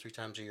 2 or 3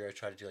 times a year I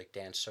try to do like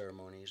dance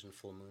ceremonies and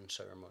full moon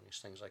ceremonies,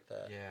 things like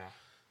that.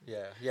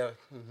 Yeah. Yeah.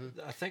 Mm-hmm.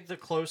 I think the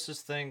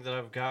closest thing that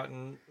I've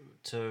gotten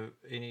to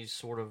any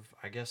sort of,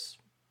 I guess,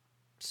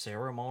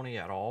 ceremony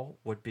at all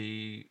would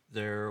be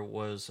there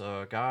was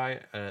a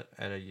guy at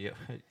it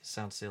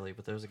sounds silly,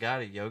 but there was a guy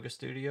at a yoga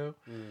studio,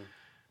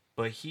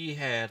 but he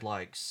had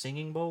like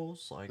singing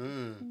bowls, like,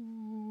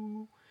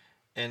 ooh,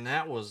 and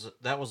that was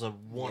a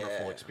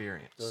wonderful Yeah.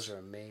 experience. Those are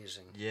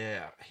amazing.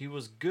 Yeah, he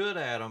was good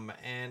at them,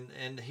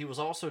 and he was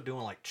also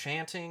doing like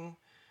chanting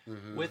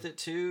with it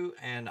too,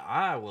 and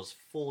I was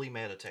fully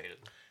meditated.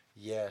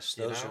 Yes,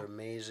 You those know? are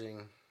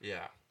amazing,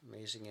 Yeah,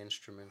 amazing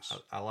instruments.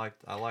 I like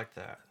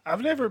that.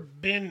 I've never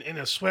been in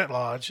a sweat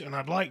lodge, and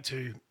I'd like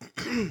to,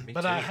 Me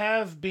but too. I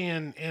have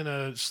been in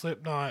a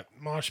Slipknot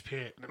mosh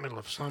pit in the middle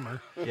of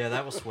summer. Yeah,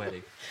 that was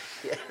sweaty.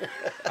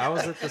 I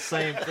was at the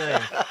same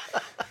thing.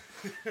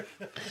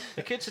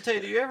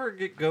 Kitchete, do you ever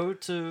go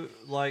to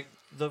like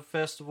the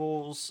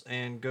festivals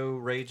and go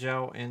rage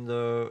out in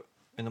the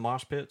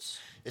mosh pits?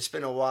 It's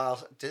been a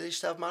while. Do they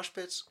still have mosh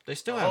pits? They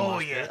still have Oh,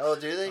 mosh yeah. pits. Oh,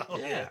 do they?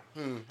 Yeah.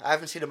 I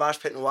haven't seen a mosh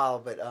pit in a while,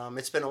 but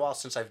it's been a while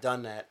since I've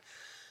done that.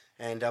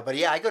 And but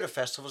yeah, I go to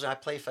festivals and I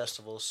play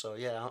festivals. So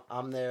yeah,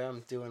 I'm there.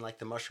 I'm doing like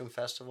the Mushroom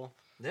Festival.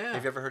 Yeah.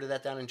 Have you ever heard of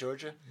that down in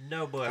Georgia?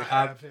 No, but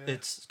have, yeah.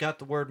 it's got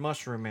the word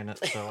mushroom in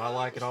it, so I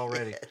like it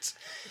already.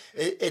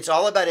 It's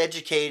all about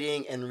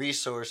educating and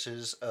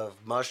resources of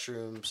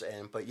mushrooms,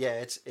 and but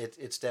yeah,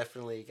 it's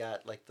definitely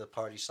got like the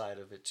party side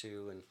of it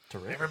too, and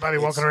Terrific. Everybody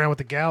walking around with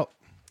the gout.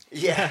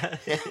 yeah,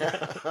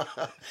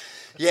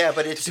 yeah,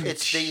 but it's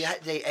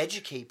they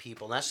educate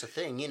people. And that's the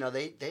thing, you know.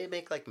 They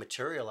make like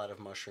material out of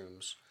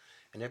mushrooms,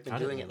 and they've been I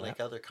didn't doing it know in like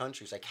that. other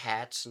countries, like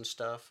hats and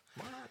stuff.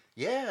 What?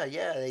 Yeah,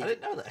 yeah, I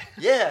didn't know that.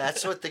 yeah,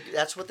 that's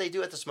what they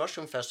do at this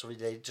mushroom festival.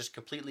 They just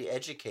completely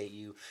educate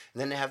you,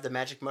 and then they have the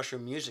Magic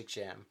Mushroom Music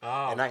Jam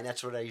Oh. at night. And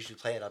that's what I usually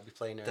play at. I'll be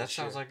playing there. That this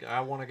year. sounds like I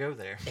want to go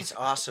there. It's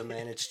awesome,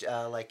 man. It's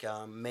like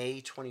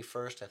May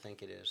 21st, I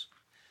think it is.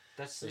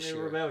 That's the this new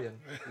year. rebellion.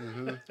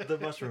 The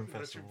mushroom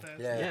festival.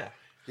 Yeah. Yeah.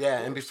 Yeah,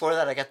 and before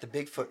that, I got the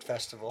Bigfoot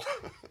Festival.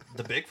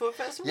 The Bigfoot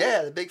festival.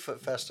 Yeah, the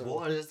Bigfoot Festival.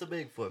 What is the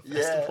Bigfoot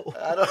Yeah, festival?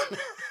 I don't.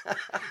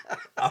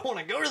 I want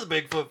to go to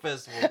the Bigfoot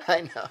festival.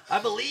 I know. I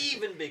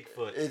believe in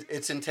Bigfoot.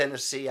 It's in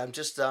Tennessee. I'm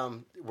just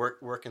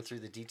working through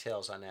the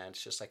details on that.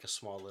 It's just like a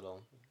small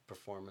little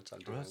performance I'm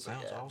doing. that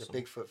sounds yeah, awesome.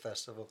 The Bigfoot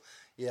Festival.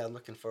 Yeah, I'm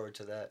looking forward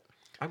to that.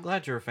 I'm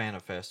glad you're a fan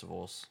of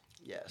festivals.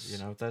 Yes. You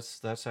know,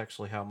 that's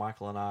actually how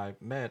Michael and I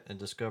met and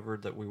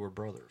discovered that we were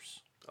brothers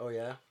Oh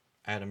yeah.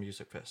 at a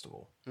music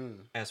festival,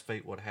 Hmm. as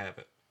fate would have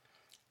it.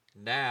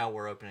 Now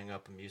we're opening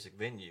up a music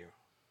venue.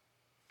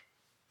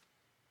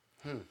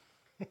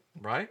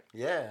 Right?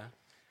 Yeah.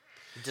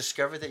 You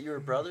discovered that you were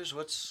brothers.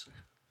 What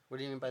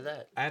do you mean by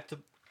that? At the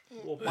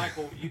well,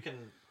 Michael, you can.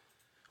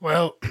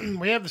 Well,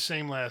 we have the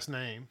same last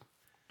name,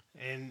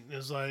 and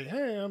it's like,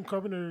 hey, I'm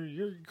Carpenter.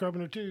 You're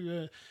Carpenter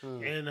too.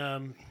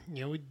 And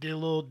you know, we did a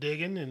little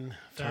digging and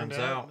found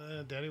Turns out,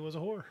 out. Daddy was a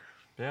whore.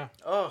 Yeah,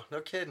 Oh, no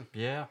kidding.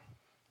 yeah.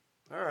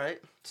 All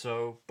right.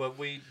 So, but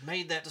we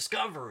made that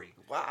discovery.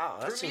 Wow,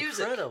 that's Through music.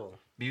 incredible.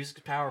 Music's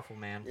powerful,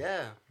 man.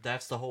 Yeah.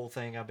 That's the whole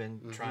thing I've been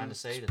trying to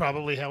say to them.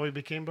 Probably how we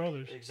became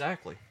brothers.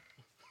 Exactly.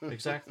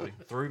 Exactly.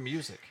 Through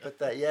music. But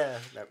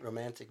that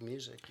romantic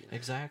music. You know?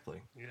 Exactly.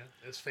 Yeah,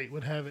 as fate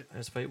would have it.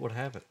 As fate would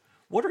have it.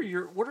 What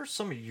are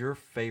some of your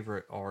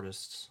favorite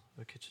artists,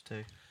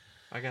 Kitchete?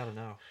 I gotta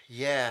know.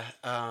 Yeah.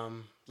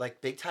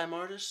 Like big time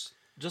artists.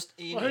 Just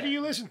Well, who do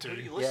you listen to? Who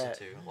do you listen Yeah.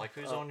 to? Like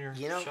who's on your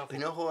You know, shuffle?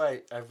 who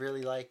I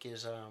really like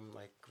is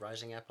like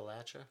Rising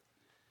Appalachia.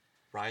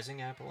 Rising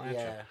Appalachia.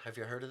 Yeah. Have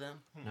you heard of them?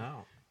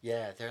 No.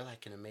 Yeah, they're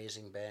like an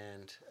amazing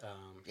band.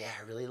 Yeah,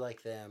 I really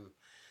like them.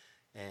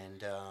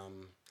 And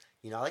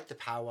you know, I like the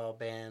powwow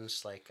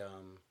bands like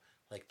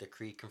the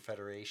Cree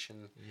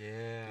Confederation.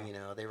 Yeah. You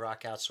know, they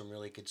rock out some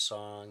really good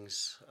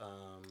songs.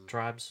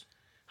 Tribes.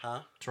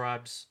 Huh?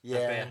 Tribes. that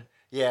Yeah. band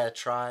Yeah,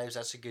 Tribes,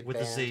 that's a good with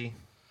band. the Z.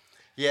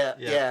 Yeah,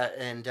 Yeah. yeah,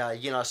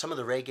 and you know, some of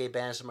the reggae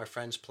bands that my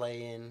friends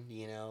play in,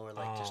 you know, are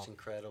like just Oh,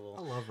 incredible.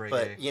 I love reggae.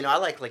 But you know, I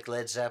like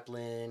Led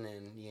Zeppelin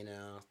and you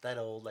know that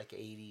old like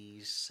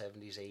 '80s,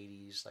 '70s,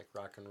 '80s like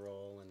rock and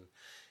roll,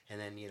 and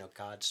then you know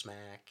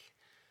Godsmack.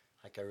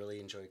 Like I really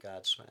enjoy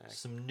Godsmack.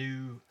 Some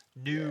new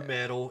Yeah.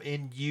 metal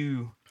in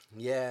you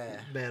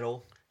Yeah.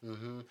 metal.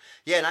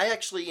 Yeah, and I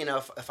actually, you know,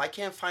 if I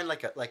can't find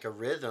like a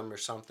rhythm or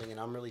something, and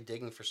I'm really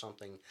digging for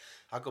something,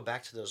 I'll go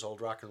back to those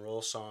old rock and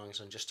roll songs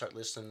and just start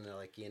listening to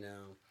like you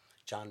know,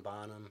 John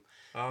Bonham.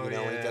 Oh You know,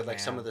 yeah, when he did like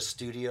some man. of the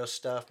studio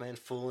stuff, man,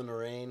 "Fool in the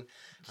Rain."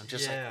 I'm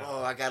just Yeah. like,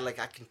 oh,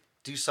 I can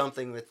do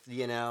something with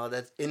you know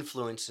that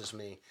influences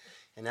me,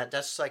 and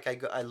that's like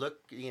I look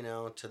you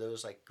know to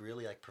those like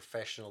really like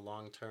professional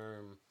long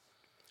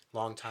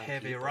time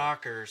heavy people.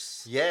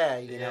 rockers. Yeah,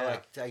 you know,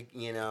 Yeah. like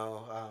you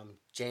know,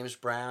 James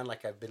Brown.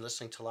 Like I've been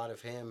listening to a lot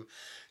of him,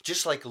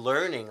 just like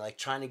learning, like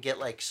trying to get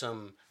like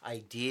some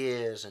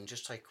ideas and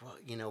just like, well,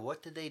 you know,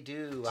 what did they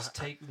do? Just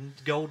take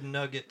golden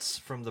nuggets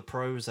from the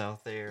pros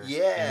out there.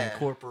 Yeah. And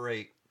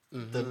incorporate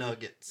the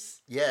nuggets.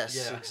 Yes,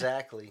 Yeah.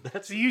 exactly.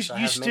 That's So you So I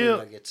you have many still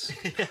nuggets.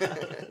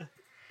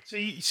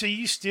 so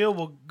you still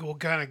will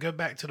kind of go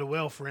back to the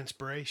well for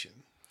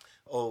inspiration.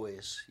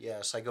 Always,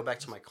 yes. I go back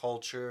to my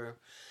culture,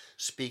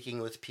 speaking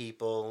with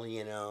people.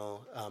 You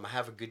know, I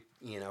have a good,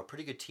 you know,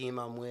 pretty good team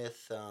I'm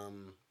with.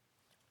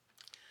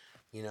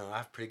 You know, I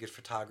have a pretty good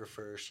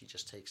photographer. She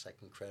just takes like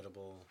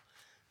incredible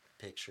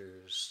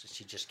pictures.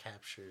 She just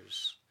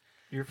captures.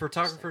 Your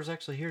photographer's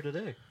actually here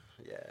today.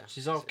 Yeah.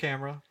 She's off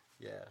camera,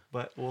 Yeah.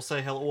 but we'll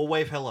say hello. We'll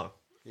wave hello.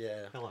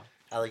 Yeah. Hello.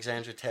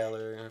 Alexandra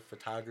Taylor,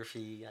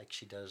 photography, like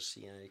she does,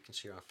 you can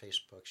see her on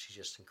Facebook. She's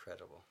just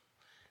incredible.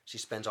 She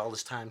spends all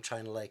this time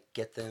trying to like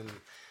get them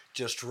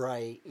just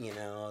right, and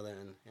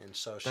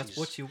so she's. That's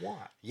what you want.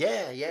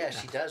 Yeah,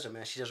 she does it,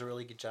 man. She does a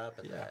really good job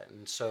at that.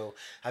 And so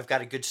I've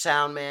got a good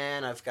sound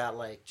man. I've got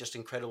like just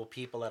incredible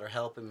people that are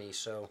helping me.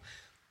 So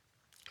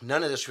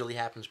none of this really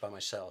happens by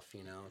myself,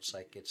 It's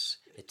like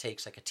it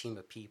takes like a team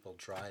of people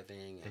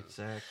driving. And,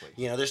 Exactly.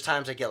 There's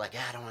times I get like,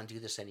 I don't want to do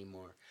this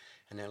anymore.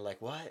 And they're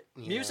like, what?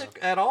 Music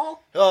at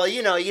all? Oh,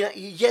 you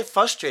get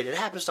frustrated. It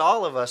happens to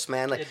all of us,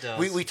 man. Like It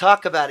does. we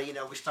talk about it,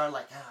 we start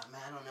like, man,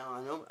 I don't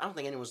know. I don't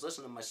think anyone's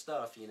listening to my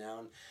stuff, and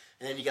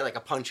then you get like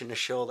a punch in the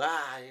shoulder.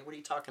 What are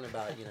you talking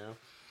about,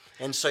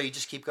 And so you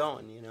just keep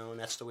going, and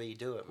that's the way you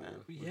do it, man.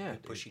 Yeah, we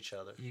push each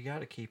other. You got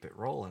to keep it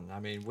rolling. I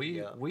mean,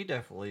 we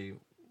definitely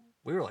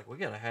we were like, we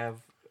got to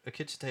have a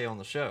Kitchite on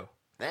the show.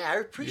 Man, I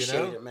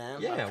appreciate it,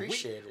 man. Yeah, I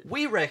appreciate it.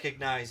 We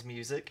recognize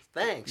music.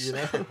 Thanks.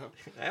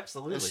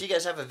 Absolutely. So you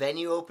guys have a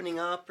venue opening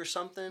up or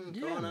something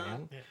going on?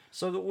 Man. Yeah.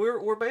 So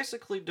we're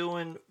basically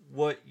doing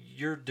what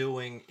you're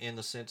doing in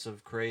the sense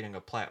of creating a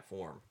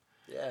platform.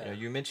 Yeah.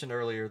 You mentioned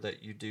earlier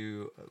that you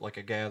do like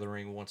a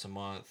gathering once a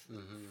month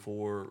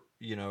for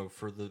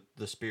for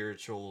the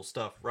spiritual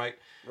stuff, right?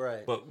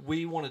 Right. But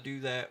we want to do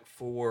that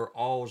for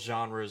all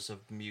genres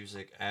of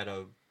music at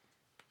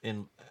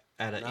an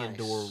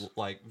indoor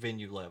like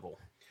venue level.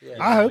 Yeah.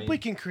 I hope we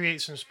can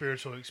create some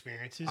spiritual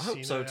experiences. I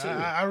hope so, too.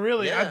 I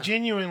really, I Yeah.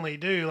 genuinely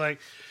do. Like,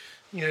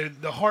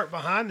 the heart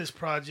behind this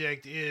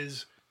project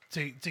is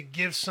to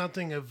give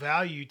something of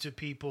value to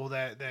people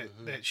that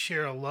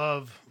share a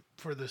love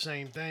for the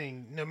same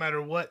thing, no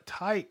matter what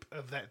type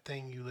of that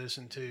thing you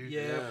listen to.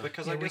 Yeah,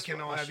 because we guess can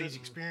all I have these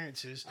shouldn't-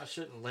 experiences. I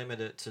shouldn't limit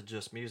it to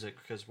just music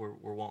because we're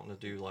wanting to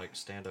do like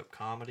stand-up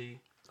comedy.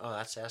 Oh,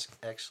 that's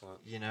excellent.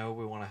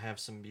 We want to have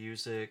some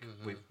music.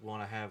 We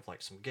want to have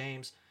like some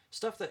games,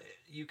 stuff that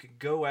you could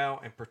go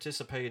out and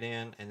participate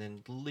in, and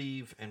then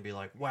leave and be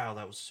like, "Wow,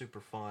 that was super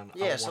fun." I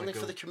Yeah, wanna something go.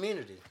 for the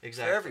community.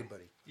 Exactly. For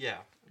everybody. Yeah.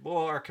 Well,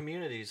 our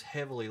community is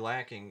heavily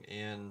lacking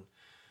in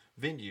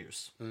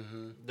venues.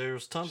 Mm-hmm.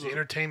 There's tons of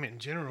Entertainment in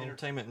general.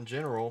 entertainment in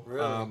general.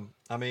 Really?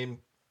 I mean,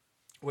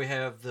 we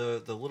have the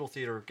Little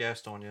Theater of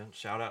Gastonia.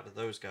 Shout out to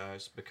those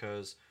guys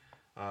because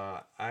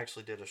I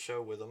actually did a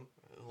show with them,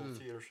 a little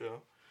theater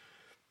show.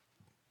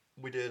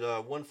 We did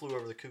One Flew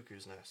Over the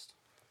Cuckoo's Nest.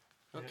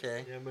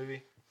 Okay. Yeah,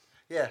 movie.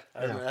 Yeah,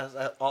 I remember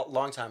that a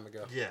long time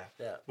ago. Yeah.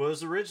 Yeah. Well, it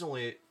was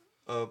originally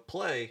a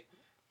play,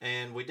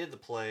 and we did the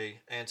play,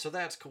 and so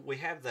that's cool. We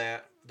have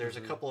that. There's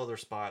a couple other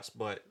spots,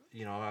 but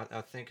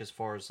I think as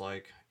far as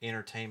like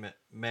entertainment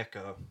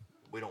mecca,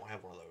 we don't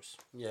have one of those.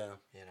 Yeah.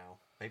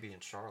 Maybe in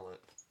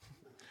Charlotte.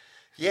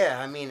 Yeah,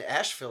 I mean,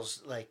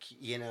 Asheville's like,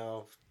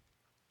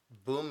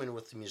 booming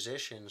with the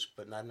musicians,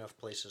 but not enough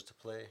places to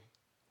play.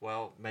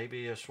 Well,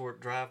 maybe a short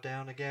drive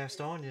down to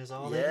Gastonia is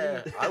all they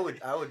Yeah,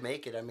 need. I would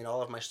make it. I mean,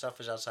 all of my stuff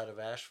is outside of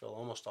Asheville,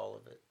 almost all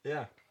of it.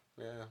 Yeah.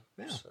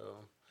 Yeah.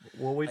 So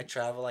Well, I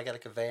travel. I got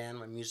like a van,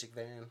 my music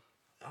van.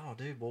 Oh,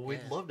 dude. Well,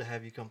 we'd Yeah. love to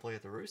have you come play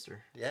at the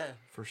Rooster Yeah.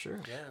 for sure.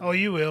 Yeah. Oh,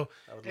 you will.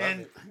 I would love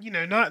And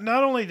it.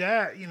 not only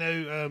that,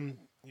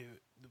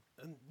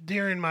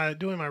 during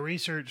doing my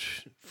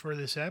research for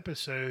this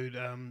episode,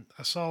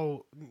 I saw.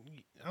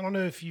 I don't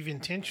know if you've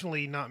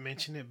intentionally not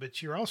mentioned it,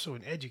 but you're also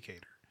an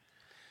educator.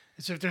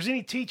 And so, if there's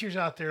any teachers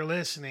out there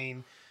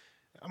listening,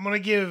 I'm going to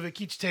give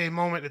Akichite a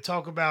moment to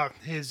talk about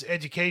his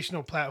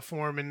educational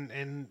platform,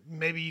 and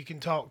maybe you can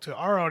talk to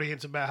our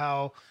audience about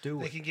how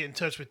they can get in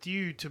touch with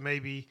you to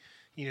maybe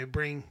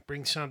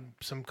bring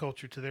some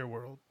culture to their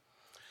world.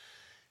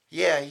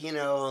 Yeah,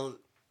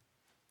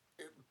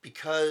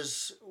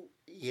 because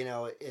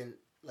in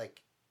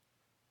like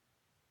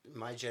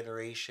my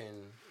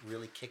generation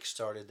really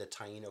kickstarted the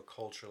Taino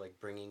culture, like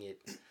bringing it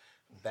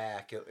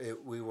back.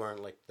 We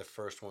weren't like the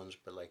first ones,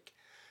 but like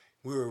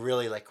we were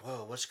really like,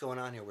 whoa, what's going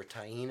on here? We're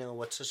Taino.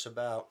 What's this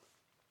about?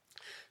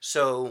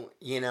 So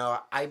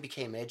I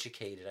became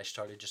educated. I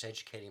started just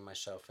educating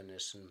myself in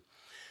this, and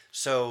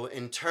so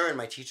in turn,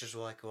 my teachers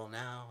were like, well,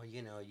 now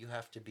you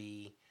have to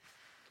be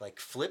like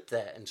flip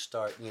that and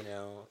start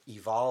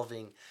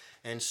evolving.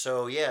 And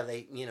so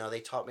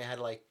they taught me how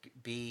to like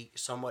be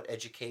somewhat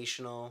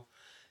educational,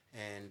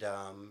 and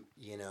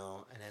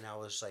and then I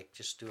was like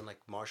just doing like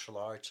martial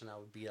arts, and I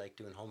would be like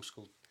doing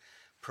homeschool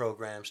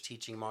programs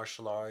teaching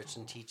martial arts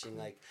and teaching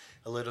like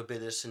a little bit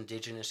of this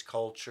indigenous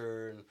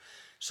culture. And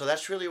so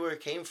that's really where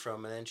it came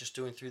from. And then just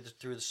doing through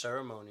the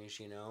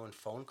ceremonies, and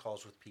phone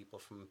calls with people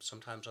from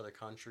sometimes other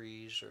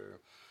countries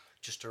or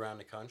just around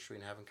the country,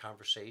 and having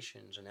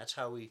conversations. And that's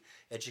how we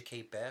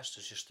educate best,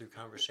 is just through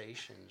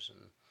conversations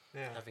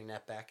and having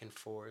that back and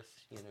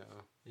forth,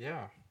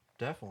 Yeah,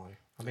 definitely.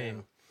 I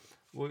mean,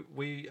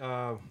 we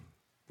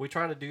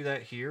try to do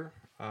that here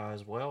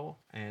as well,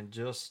 and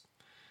just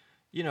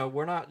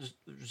we're not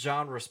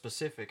genre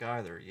specific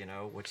either,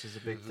 which is a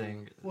big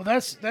thing. Well,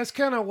 that's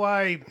kind of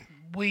why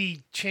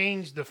we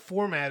changed the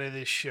format of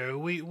this show.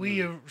 We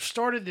have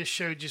started this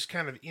show just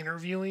kind of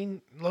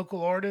interviewing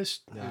local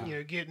artists,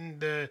 getting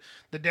the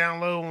down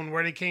low on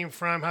where they came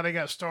from, how they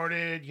got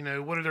started,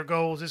 what are their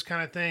goals, this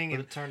kind of thing. But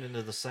And it turned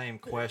into the same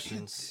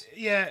questions.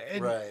 yeah,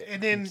 and, Right.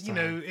 and then Each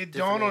it Different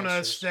dawned on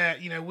us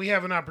answers. that we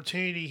have an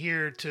opportunity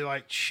here to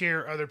like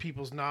share other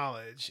people's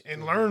knowledge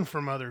and learn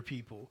from other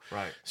people.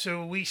 Right.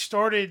 So we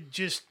started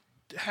just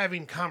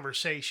having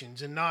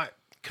conversations and not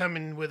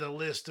coming with a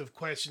list of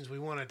questions we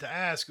wanted to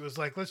ask. It was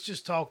like, let's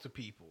just talk to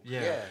people.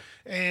 Yeah.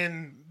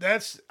 And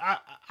that's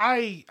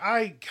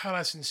I kind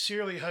of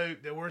sincerely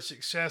hope that we're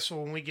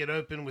successful when we get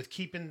open with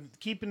keeping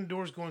the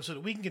doors going so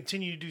that we can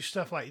continue to do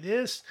stuff like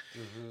this,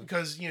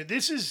 because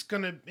this is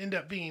going to end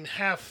up being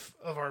half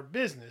of our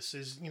business.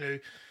 Is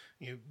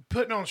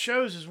putting on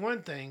shows is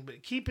one thing,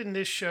 but keeping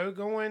this show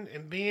going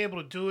and being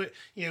able to do it,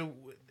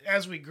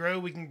 as we grow,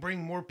 we can bring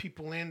more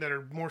people in that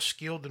are more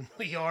skilled than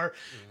we are,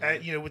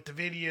 with the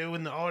video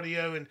and the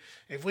audio. And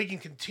if we can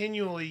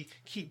continually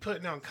keep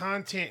putting out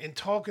content and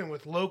talking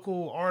with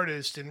local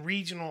artists and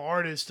regional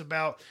artists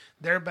about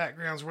their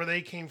backgrounds, where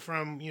they came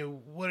from,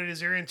 what it is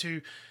they're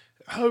into,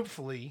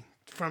 hopefully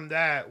from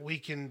that we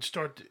can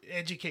start to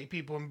educate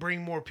people and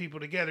bring more people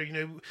together.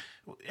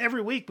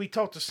 Every week we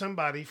talk to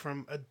somebody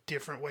from a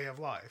different way of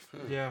life.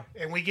 Yeah.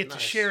 And we get to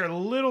Nice. share a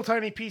little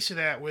tiny piece of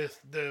that with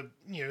the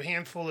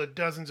handful of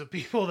dozens of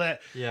people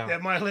that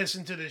might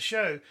listen to the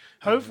show.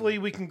 Hopefully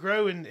we can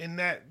grow in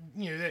that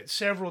that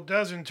several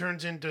dozen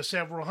turns into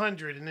several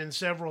hundred and then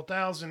several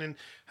thousand, and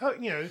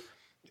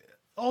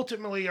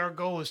ultimately our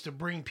goal is to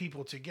bring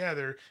people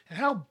together. And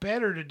how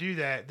better to do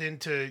that than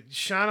to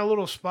shine a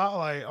little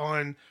spotlight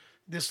on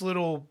this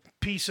little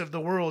piece of the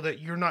world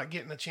that you're not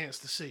getting a chance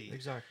to see.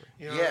 Exactly.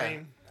 You know what I Yeah,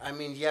 mean? I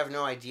mean, you have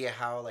no idea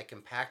how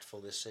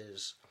impactful this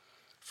is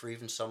for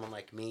even someone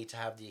like me to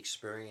have the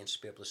experience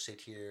to be able to sit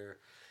here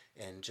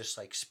and just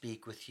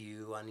speak with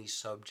you on these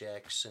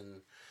subjects,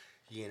 and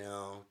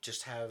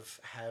just have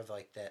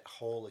that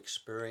whole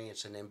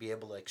experience, and then be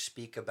able to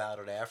speak about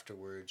it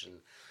afterwards.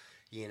 And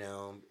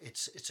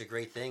it's a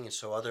great thing, and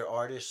so other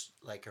artists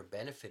are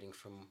benefiting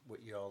from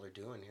what you all are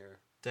doing here.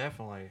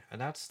 Definitely.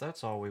 And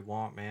that's all we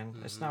want, man.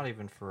 It's not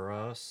even for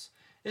us.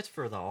 It's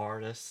for the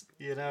artists,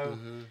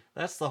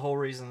 That's the whole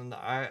reason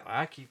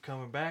I keep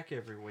coming back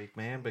every week,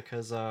 man,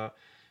 because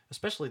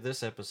especially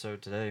this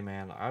episode today,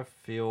 man, I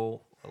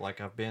feel like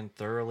I've been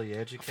thoroughly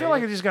educated. I feel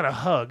like I just got a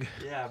hug.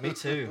 Yeah, me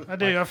too. I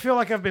do. I feel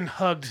like I've been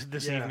hugged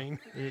this Yeah. evening.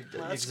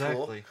 that's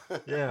Exactly.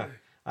 Yeah.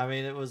 I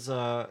mean, it was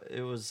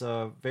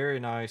very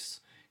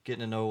nice getting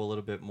to know a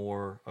little bit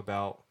more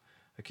about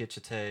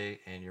Akichite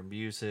and your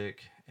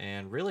music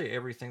and really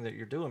everything that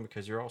you're doing,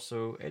 because you're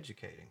also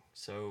educating.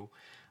 So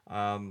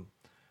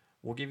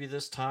we'll give you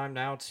this time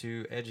now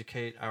to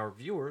educate our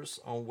viewers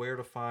on where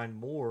to find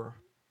more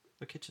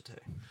Akichite.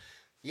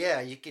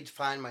 Yeah, you can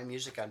find my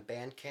music on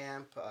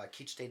Bandcamp.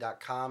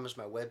 Akichite.com is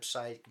my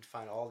website. You can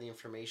find all the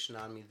information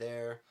on me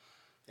there.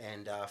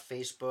 And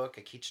Facebook,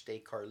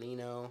 Akichite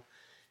Carlino.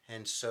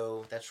 And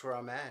so that's where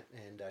I'm at.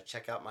 And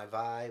check out my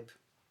vibe.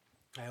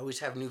 I always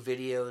have new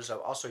videos.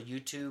 Also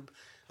YouTube.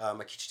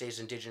 Akichite's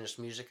Indigenous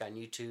Music on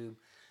YouTube.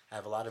 I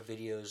have a lot of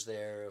videos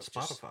there.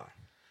 Spotify.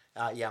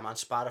 Yeah, I'm on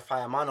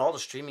Spotify. I'm on all the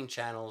streaming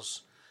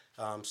channels.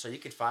 So you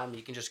can find me.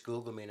 You can just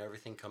Google me and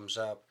everything comes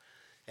up.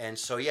 And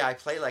so, yeah, I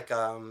play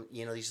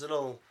these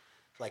little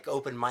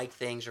open mic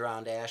things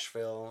around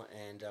Asheville,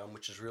 and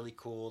which is really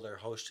cool. They're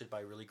hosted by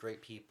really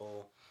great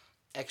people,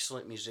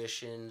 excellent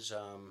musicians.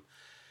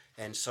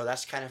 And so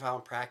that's kind of how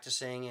I'm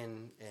practicing,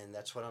 and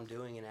that's what I'm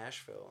doing in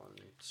Asheville. And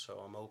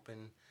so I'm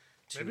open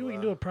to... Maybe we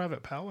can do a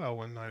private powwow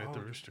one night at the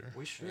Rooster.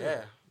 We should.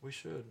 Yeah. We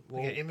should.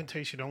 Like an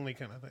invitation only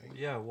kind of thing.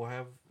 Yeah, we'll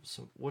have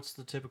some. What's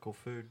the typical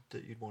food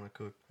that you'd want to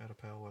cook at a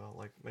powwow?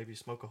 Like maybe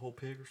smoke a whole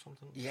pig or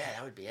something? Yeah,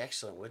 that would be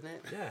excellent, wouldn't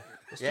it? Yeah,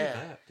 let's Yeah. do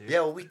that, dude.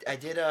 Yeah, well, I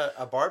did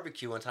a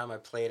barbecue one time I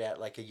played at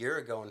a year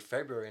ago in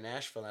February in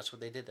Asheville. And that's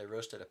what they did. They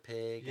roasted a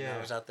pig. And Yeah.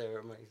 I was out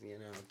there,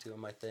 doing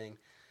my thing.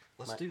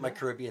 Let's do My that.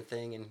 Caribbean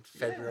thing in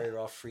February. We're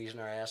all freezing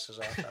our asses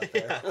off out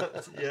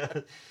there.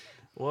 Yeah.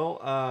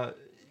 Well,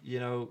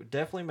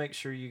 definitely make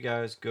sure you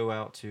guys go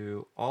out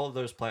to all of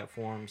those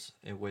platforms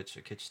in which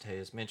Akichite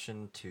is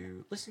mentioned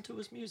to listen to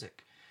his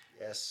music.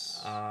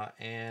 Yes.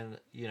 And,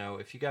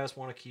 if you guys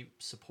want to keep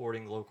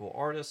supporting local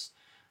artists,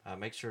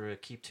 make sure to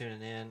keep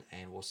tuning in,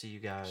 and we'll see you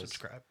guys.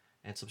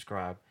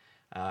 Subscribe.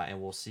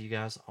 And we'll see you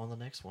guys on the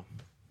next one.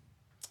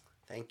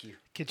 Thank you.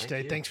 Kitch Thank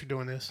Day, you. thanks for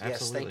doing this. Yes,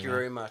 Absolutely, thank you man.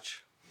 very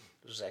much.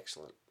 It was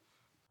excellent.